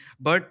B.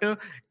 But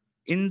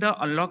in the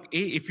unlock A,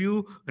 if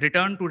you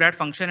return to that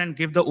function and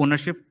give the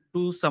ownership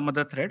to some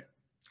other thread,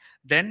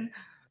 then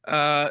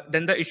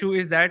the issue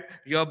is that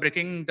you're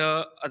breaking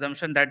the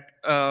assumption that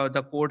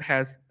the code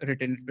has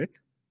written it with.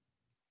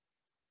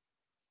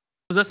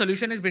 So the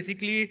solution is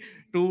basically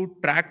to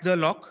track the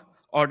lock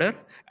order,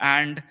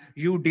 and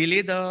you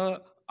delay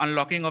the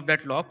unlocking of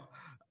that lock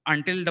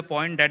until the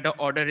point that the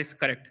order is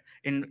correct.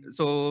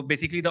 So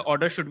basically the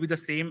order should be the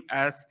same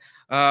as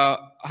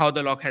how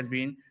the lock has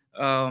been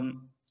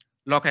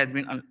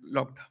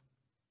unlocked.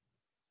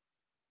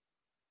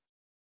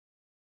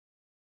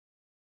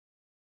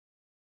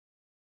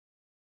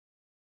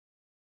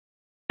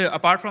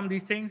 Apart from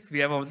these things, we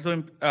have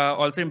also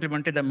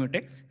implemented the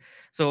mutex.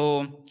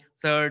 So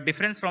the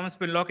difference from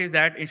Spinlock is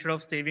that instead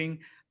of saving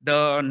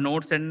the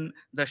nodes and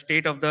the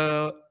state of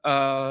the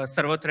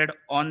server thread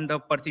on the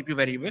per CPU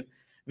variable,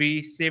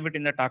 we save it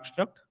in the task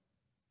struct.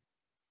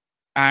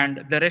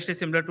 And the rest is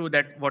similar to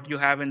that what you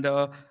have in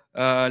the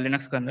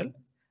Linux kernel,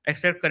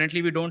 except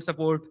currently we don't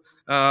support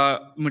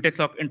mutex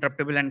lock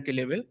interruptible and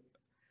killable.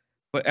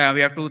 But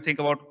we have to think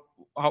about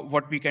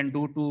what we can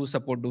do to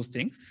support those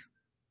things.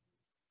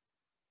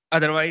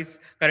 Otherwise,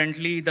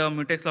 currently the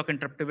mutex lock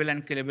interruptible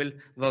and killable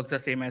works the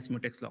same as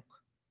mutex lock.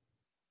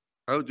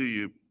 How do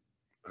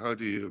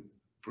you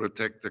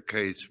protect the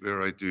case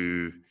where I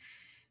do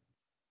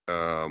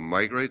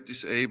migrate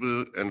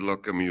disable and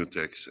lock a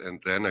mutex and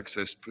then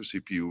access per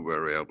CPU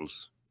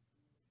variables?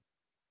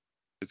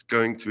 It's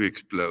going to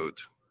explode.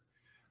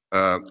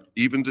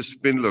 Even the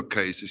spinlock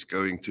case is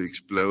going to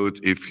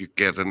explode if you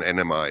get an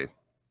NMI.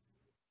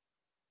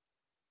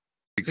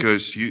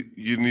 Because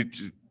you need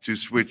to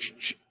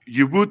switch,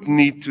 you would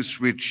need to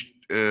switch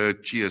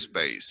GS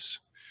base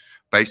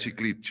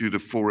basically to the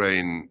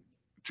foreign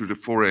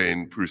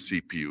per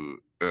CPU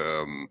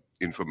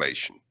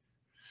information,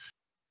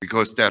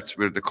 because that's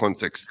where the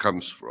context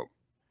comes from.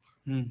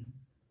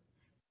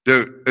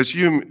 So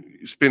assume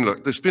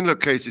spinlock. The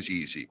spinlock case is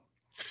easy.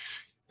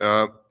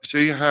 So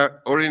you have,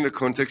 or in a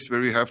context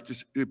where you have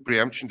this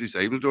preemption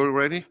disabled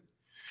already,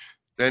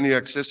 then you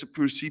access a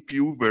per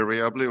CPU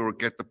variable or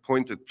get the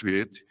pointer to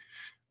it,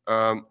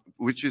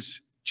 which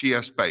is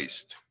GS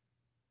based.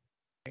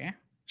 Okay.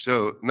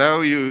 So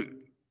now you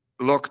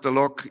lock the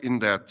lock in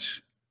that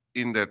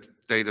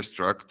data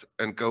struct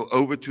and go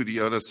over to the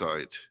other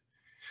side.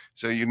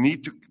 So you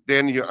need to,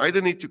 then you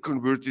either need to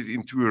convert it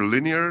into a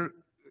linear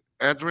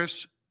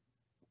address,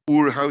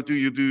 or how do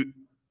you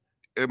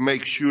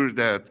make sure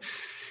that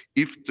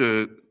if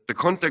the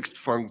context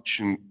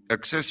function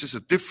accesses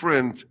a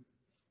different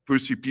per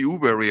CPU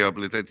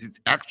variable, that it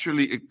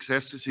actually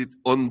accesses it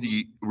on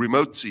the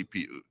remote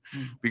CPU,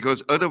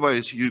 because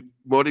otherwise you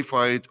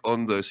modify it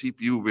on the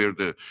CPU where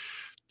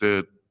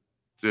the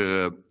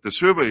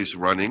server is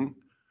running,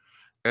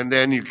 and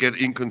then you get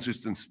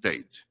inconsistent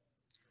state.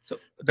 So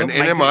an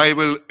NMI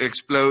will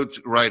explode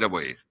right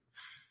away.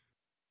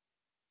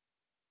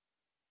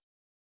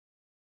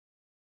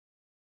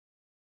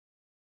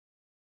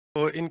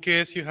 So in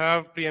case you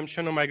have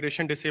preemption or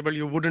migration disabled,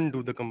 you wouldn't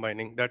do the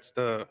combining. That's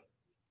the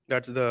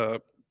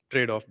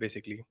trade-off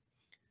basically.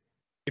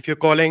 If you're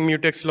calling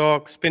mutex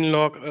lock, spin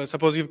lock,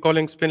 suppose you're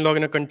calling spin lock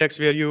in a context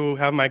where you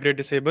have migrate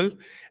disable,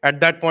 at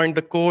that point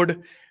the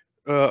code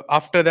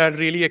after that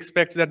really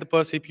expects that the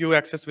per CPU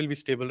access will be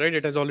stable, right?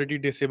 It has already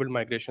disabled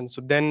migration. So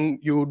then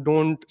you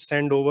don't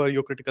send over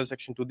your critical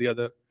section to the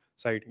other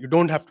side. You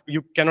don't have to,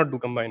 you cannot do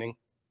combining.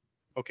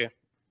 Okay.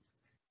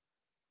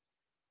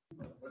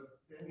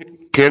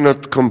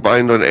 Cannot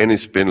combine on any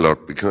spin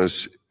lock,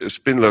 because a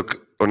spin lock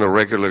on a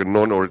regular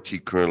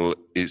non-RT kernel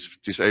is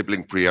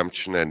disabling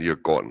preemption and you're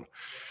gone.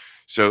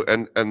 So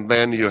and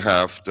then you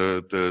have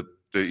the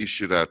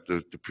issue that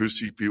the per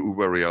CPU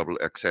variable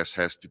access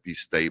has to be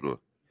stable.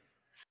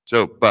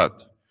 So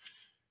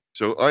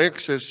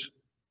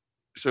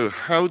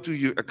how do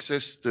you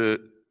access the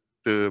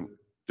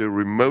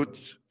remote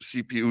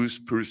CPU's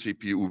per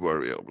CPU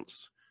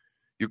variables?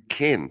 You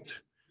can't,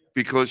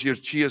 because your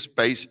GS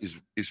base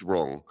is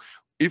wrong.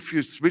 If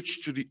you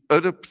switch to the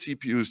other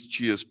CPU's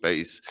GS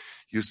base,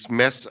 you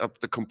mess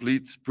up the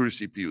complete per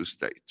CPU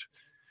state.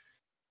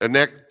 And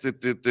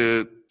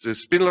the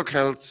spinlock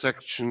held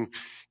section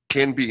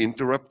can be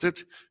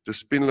interrupted. The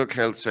spinlock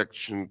held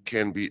section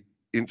can be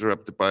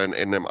interrupted by an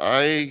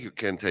NMI. You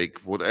can take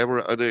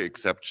whatever other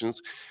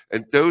exceptions,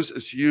 and those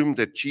assume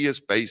that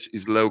GS base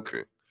is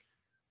local.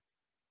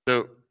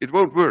 So it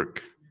won't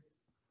work.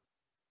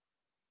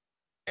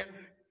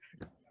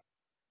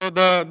 So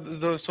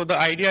the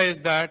idea is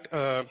that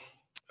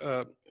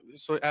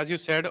so as you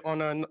said,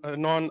 on a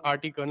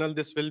non-RT kernel,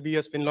 this will be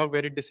a spin lock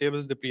where it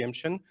disables the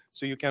preemption.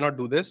 So you cannot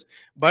do this.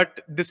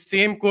 But the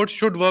same code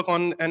should work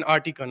on an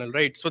RT kernel,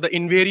 right? So the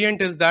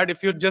invariant is that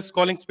if you're just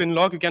calling spin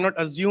lock, you cannot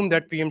assume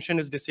that preemption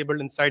is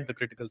disabled inside the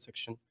critical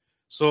section.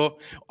 So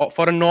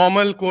for a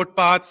normal code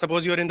path,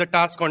 suppose you're in the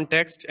task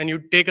context and you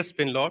take a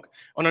spin lock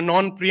on a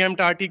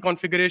non-preempt RT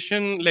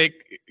configuration, like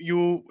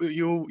you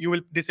will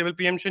disable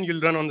preemption,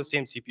 you'll run on the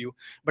same CPU.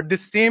 But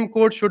this same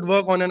code should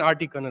work on an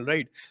RT kernel,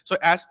 right? So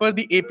as per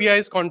the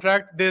API's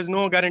contract, there's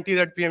no guarantee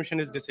that preemption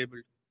is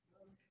disabled.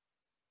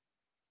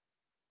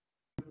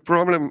 The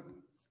problem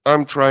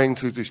I'm trying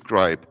to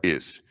describe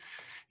is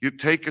you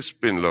take a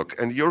spin lock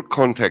and your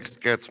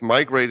context gets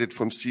migrated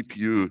from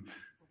CPU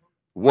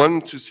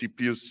 1 to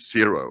CPU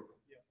 0.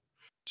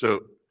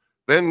 So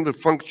then the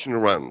function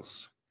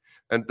runs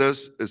and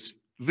does this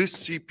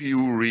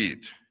CPU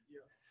read.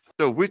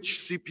 So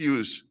which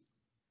CPUs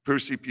per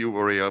CPU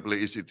variable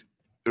is it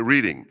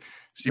reading?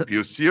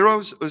 CPU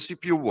zeros or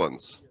CPU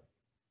ones?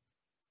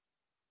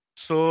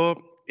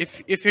 So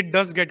if it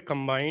does get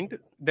combined,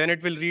 then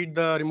it will read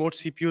the remote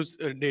CPU's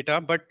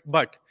data.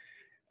 But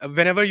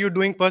whenever you're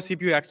doing per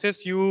CPU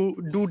access, you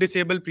do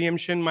disable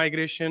preemption,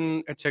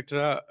 migration,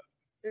 etc.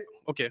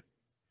 Okay.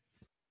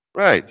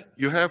 Right.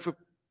 You have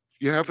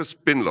a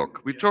spin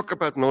lock. We talk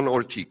about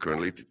non-RT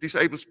kernel. It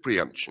disables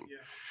preemption.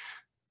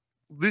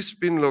 This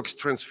spin lock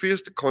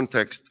transfers the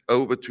context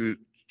over to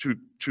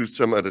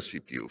some other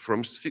CPU,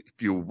 from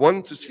CPU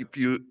 1 to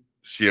CPU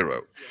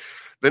 0.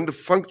 Then the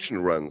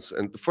function runs,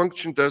 and the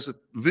function does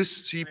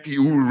this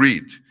CPU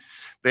read.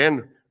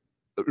 Then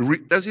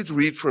does it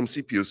read from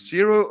CPU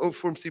 0 or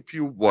from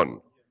CPU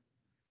 1?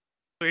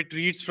 So it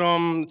reads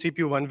from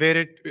CPU 1, where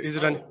it is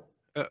run.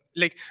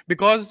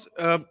 Because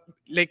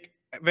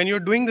when you're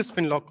doing the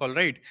spin lock call,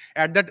 right?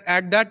 At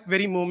that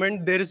very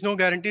moment, there is no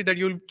guarantee that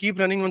you'll keep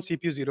running on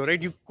CPU 0,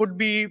 right? You could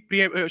be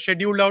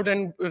scheduled out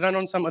and run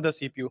on some other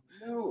CPU.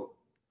 No.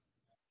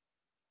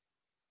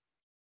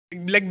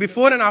 Like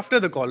before and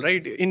after the call,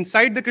 right?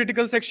 Inside the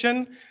critical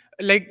section,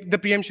 like the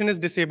preemption is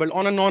disabled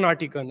on a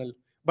non-RT kernel.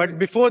 But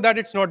before that,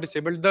 it's not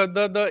disabled.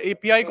 The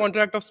API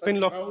contract of spin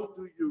lock. How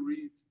do you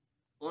read?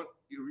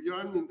 You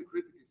run in the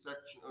critical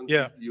section on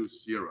Yeah. CPU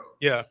 0.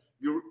 Yeah.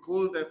 You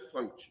call that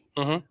function,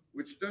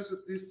 which does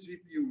this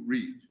CPU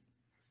read.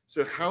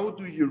 So how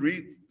do you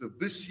read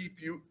this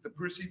CPU, the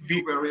per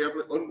CPU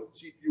variable on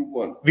CPU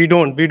 1? We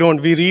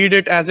don't. We read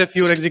it as if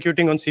you're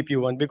executing on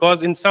CPU 1,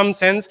 because in some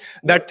sense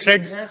that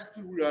thread has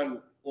to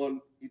run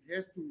on. It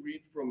has to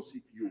read from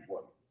CPU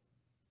 1.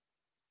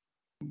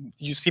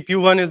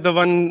 CPU 1 is the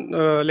one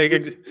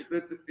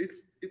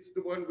it's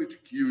the one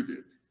which queued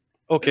it.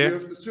 Okay. And you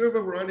have the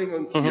server running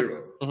on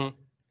 0.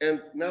 And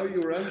now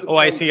you run the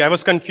I see. I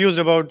was confused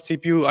about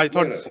CPU. I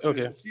thought, So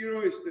okay.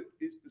 0 is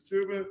the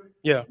server.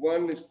 Yeah.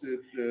 1 is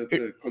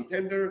the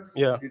contender.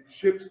 Yeah. It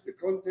ships the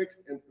context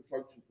and the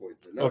function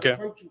pointer. Now the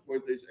function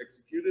pointer is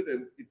executed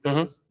and it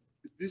does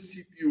this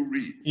CPU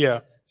read. Yeah.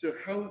 So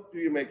how do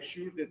you make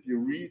sure that you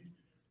read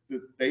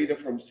the data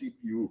from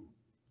CPU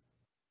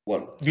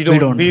 1? We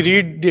don't. We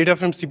read data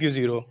from CPU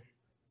 0.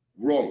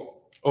 Wrong.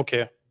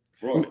 Okay.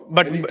 Wrong.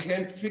 And you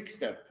can't fix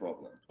that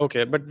problem.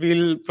 Okay, but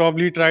we'll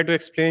probably try to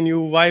explain you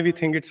why we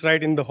think it's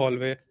right in the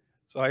hallway.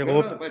 So I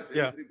hope. No, but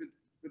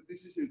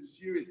this is a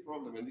serious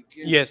problem, and it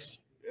can't. Yes.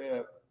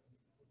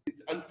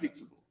 It's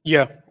unfixable.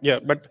 Yeah,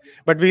 but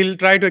we'll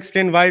try to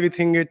explain why we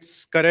think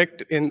it's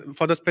correct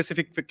for the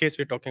specific case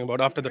we're talking about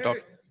after the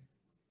talk.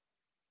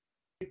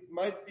 It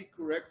might be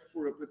correct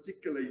for a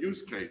particular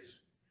use case,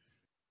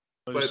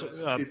 but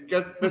it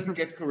doesn't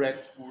get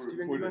correct for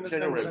the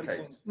general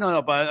case.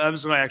 No, but I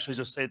was going to actually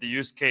just say the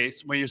use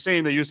case. When you're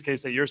saying the use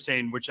case that you're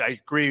saying, which I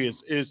agree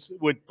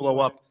would blow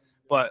up,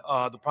 but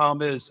the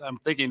problem is, I'm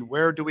thinking,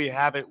 where do we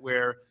have it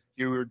where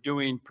you're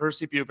doing per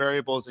CPU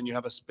variables and you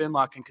have a spin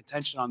lock and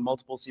contention on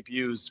multiple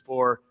CPUs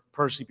for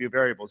per CPU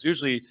variables?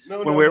 Usually,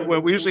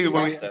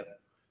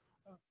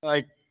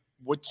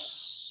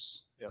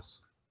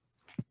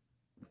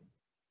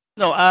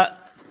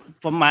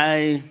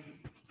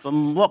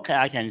 From what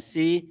I can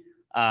see,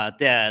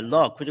 there are a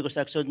lot of critical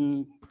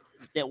sections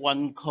that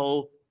one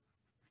code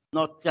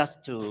not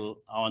just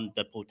on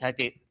the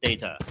protected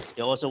data.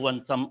 They also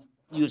want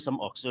use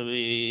some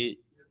auxiliary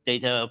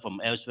data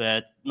from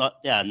elsewhere.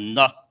 They are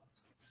not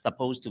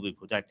supposed to be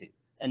protected,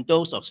 and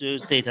those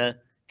auxiliary data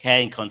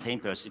can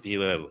contain per CPU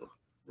variable.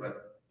 Right.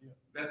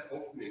 That's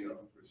opening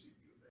up per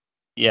CPU.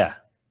 Yeah.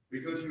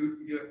 Because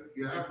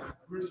you have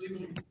per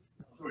CPU.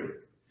 Sorry.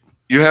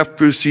 You have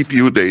per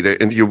CPU data,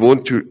 and you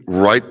want to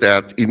write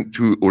that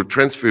into or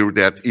transfer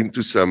that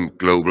into some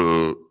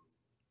global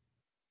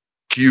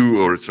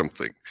queue or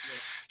something.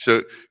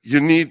 So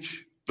you need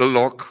the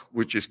lock,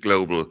 which is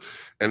global,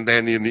 and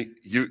then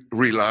you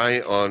rely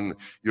on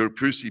your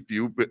per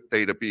CPU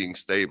data being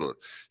stable.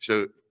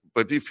 So,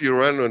 but if you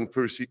run on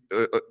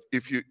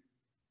if you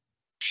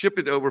ship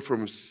it over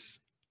from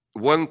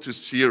 1 to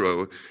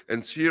 0,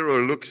 and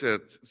 0 looks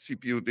at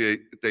CPU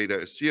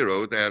data as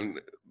 0, then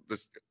the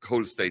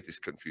whole state is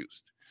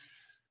confused.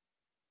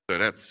 So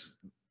that's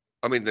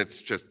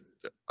just,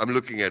 I'm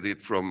looking at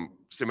it from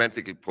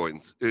semantic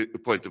point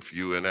of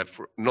view, and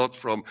not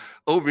from,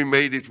 oh, we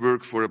made it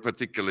work for a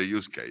particular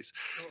use case.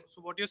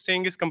 So what you're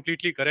saying is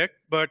completely correct,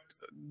 but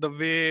the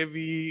way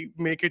we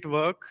make it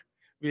work,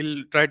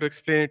 We'll try to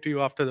explain it to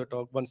you after the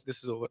talk once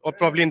this is over, or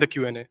probably in the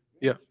Q&A.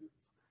 Yeah.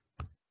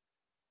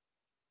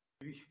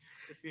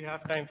 If we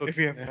have time for If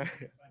we have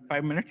Q&A.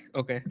 5 minutes,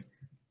 okay.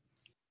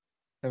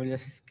 I will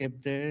just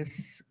skip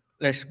this.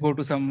 Let's go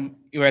to some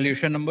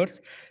evaluation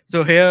numbers.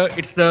 So here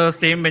it's the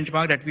same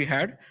benchmark that we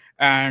had,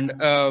 and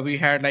we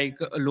had like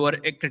a lower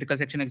critical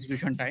section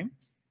execution time,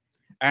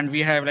 and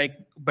we have like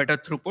better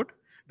throughput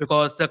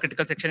because the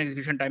critical section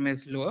execution time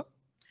is lower.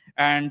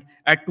 And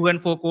at 2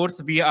 and 4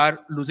 cores, we are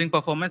losing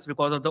performance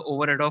because of the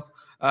overhead of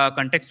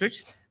context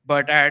switch.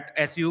 But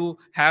as you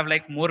have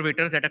like more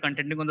waiters that are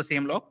contending on the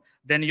same lock,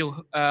 then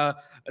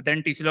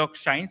then TC lock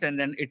shines, and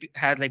then it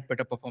has like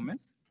better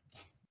performance.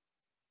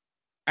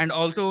 And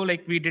also,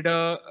 like we did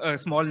a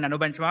small nano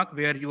benchmark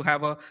where you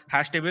have a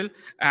hash table,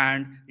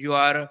 and you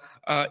are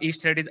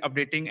each thread is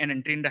updating and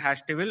entering the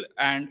hash table,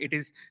 and it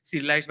is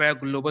serialized by a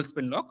global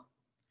spin lock.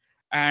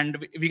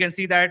 And we can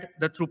see that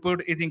the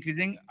throughput is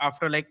increasing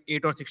after like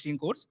 8 or 16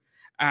 cores,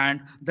 and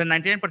the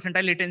 99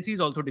 percentile latency is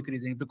also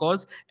decreasing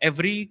because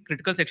every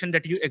critical section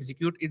that you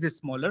execute is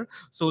smaller,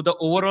 so the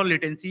overall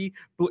latency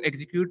to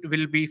execute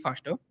will be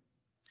faster.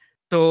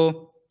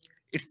 So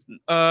it's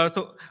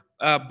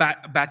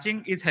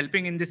batching is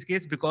helping in this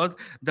case because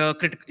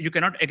you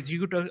cannot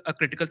execute a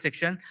critical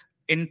section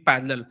in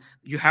parallel.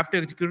 You have to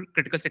execute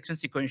critical section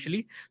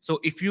sequentially. So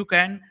if you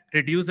can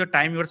reduce the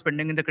time you are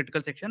spending in the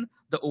critical section,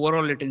 the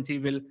overall latency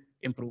will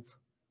improve.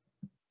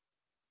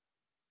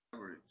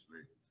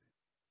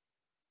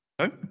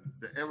 Sorry?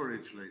 The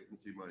average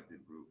latency might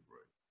improve,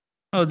 right?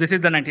 Oh, this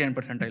is the 99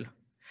 percentile.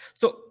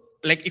 So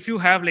like if you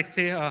have, let's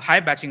say, a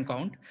high batching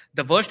count,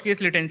 the worst case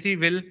latency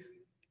will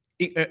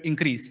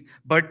increase,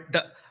 but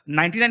the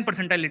 99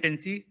 percentile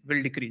latency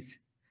will decrease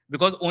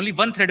because only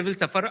one thread will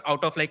suffer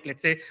out of like,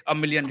 let's say,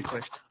 1,000,000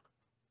 requests.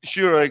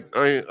 Sure,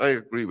 I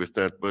agree with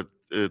that, but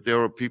there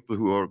are people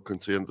who are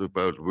concerned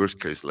about worst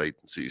case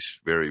latencies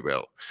very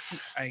well.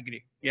 I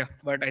agree. Yeah,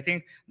 but I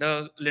think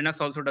the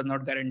Linux also does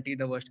not guarantee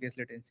the worst case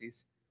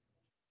latencies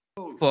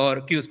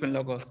for QSpin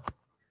log.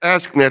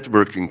 Ask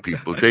networking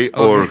people. They Okay.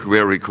 are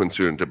very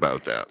concerned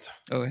about that.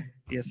 Okay.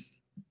 Yes.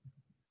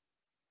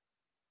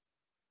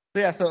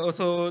 So yeah,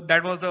 so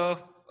that was the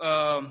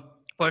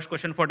first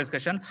question for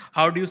discussion.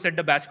 How do you set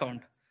the batch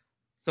count?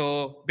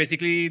 So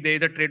basically, there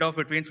is a trade-off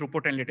between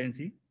throughput and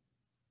latency.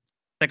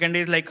 Second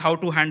is like how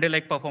to handle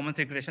like performance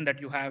regression that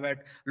you have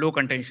at low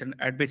contention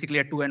at basically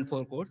at 2 and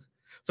 4 cores.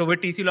 So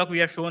with TC lock, we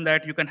have shown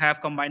that you can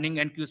have combining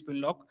and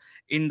QSpin lock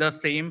in the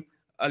same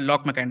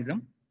lock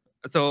mechanism.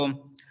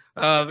 So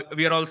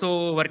we are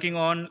also working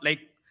on like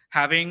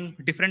having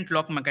different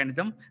lock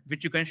mechanism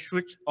which you can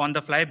switch on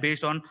the fly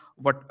based on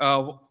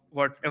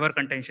whatever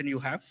contention you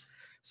have.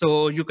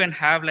 So you can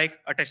have like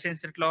a test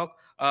insert lock,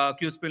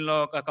 QSpin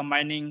lock, a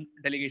combining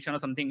delegation or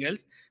something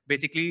else,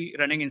 basically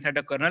running inside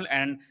the kernel,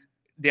 and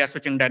they are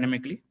switching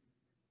dynamically.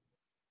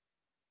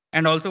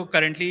 And also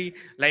currently,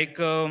 like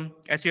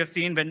as you have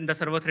seen, when the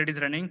server thread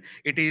is running,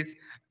 it is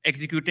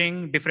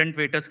executing different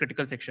waiters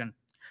critical section.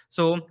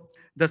 So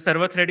the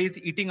server thread is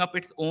eating up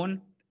its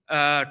own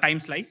time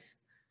slice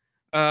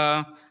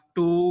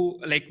to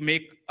like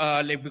make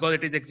like because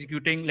it is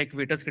executing like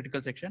waiters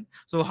critical section.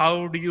 So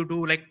how do you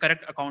do like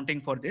correct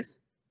accounting for this?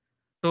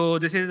 So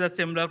this is a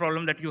similar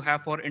problem that you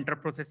have for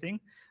interprocessing,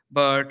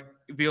 but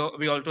we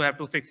also have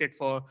to fix it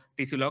for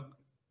TC lock.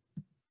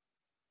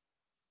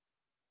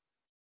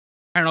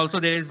 And also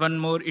there is one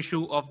more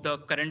issue of the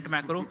current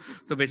macro.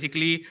 So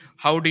basically,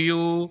 how do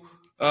you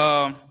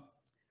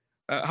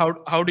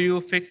how do you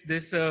fix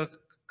this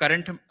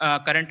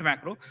current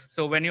macro?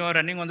 So when you are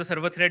running on the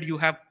server thread, you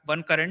have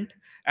one current,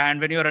 and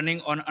when you are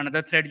running on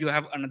another thread, you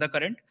have another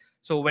current.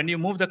 So when you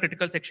move the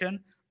critical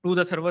section to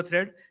the server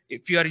thread,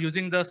 if you are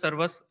using the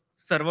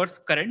server's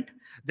current,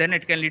 then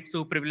it can lead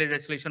to privilege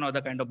escalation or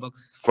other kind of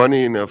bugs.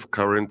 Funny enough,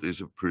 current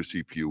is a per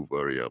CPU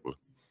variable.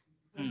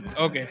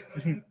 Okay.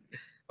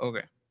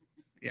 Okay.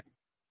 Yeah.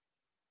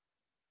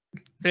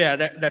 So yeah,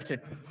 that's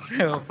it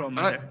from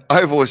my side.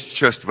 I was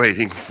just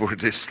waiting for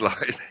this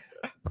slide.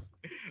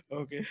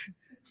 Okay.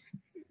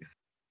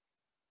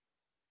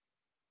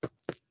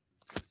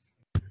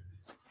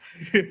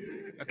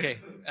 Okay,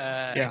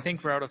 Yeah. I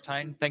think we're out of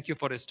time. Thank you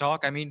for this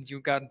talk. I mean, you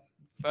got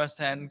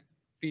first-hand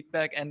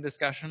feedback and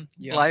discussion,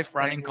 Yeah, live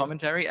running thank you.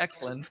 commentary.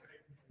 Excellent.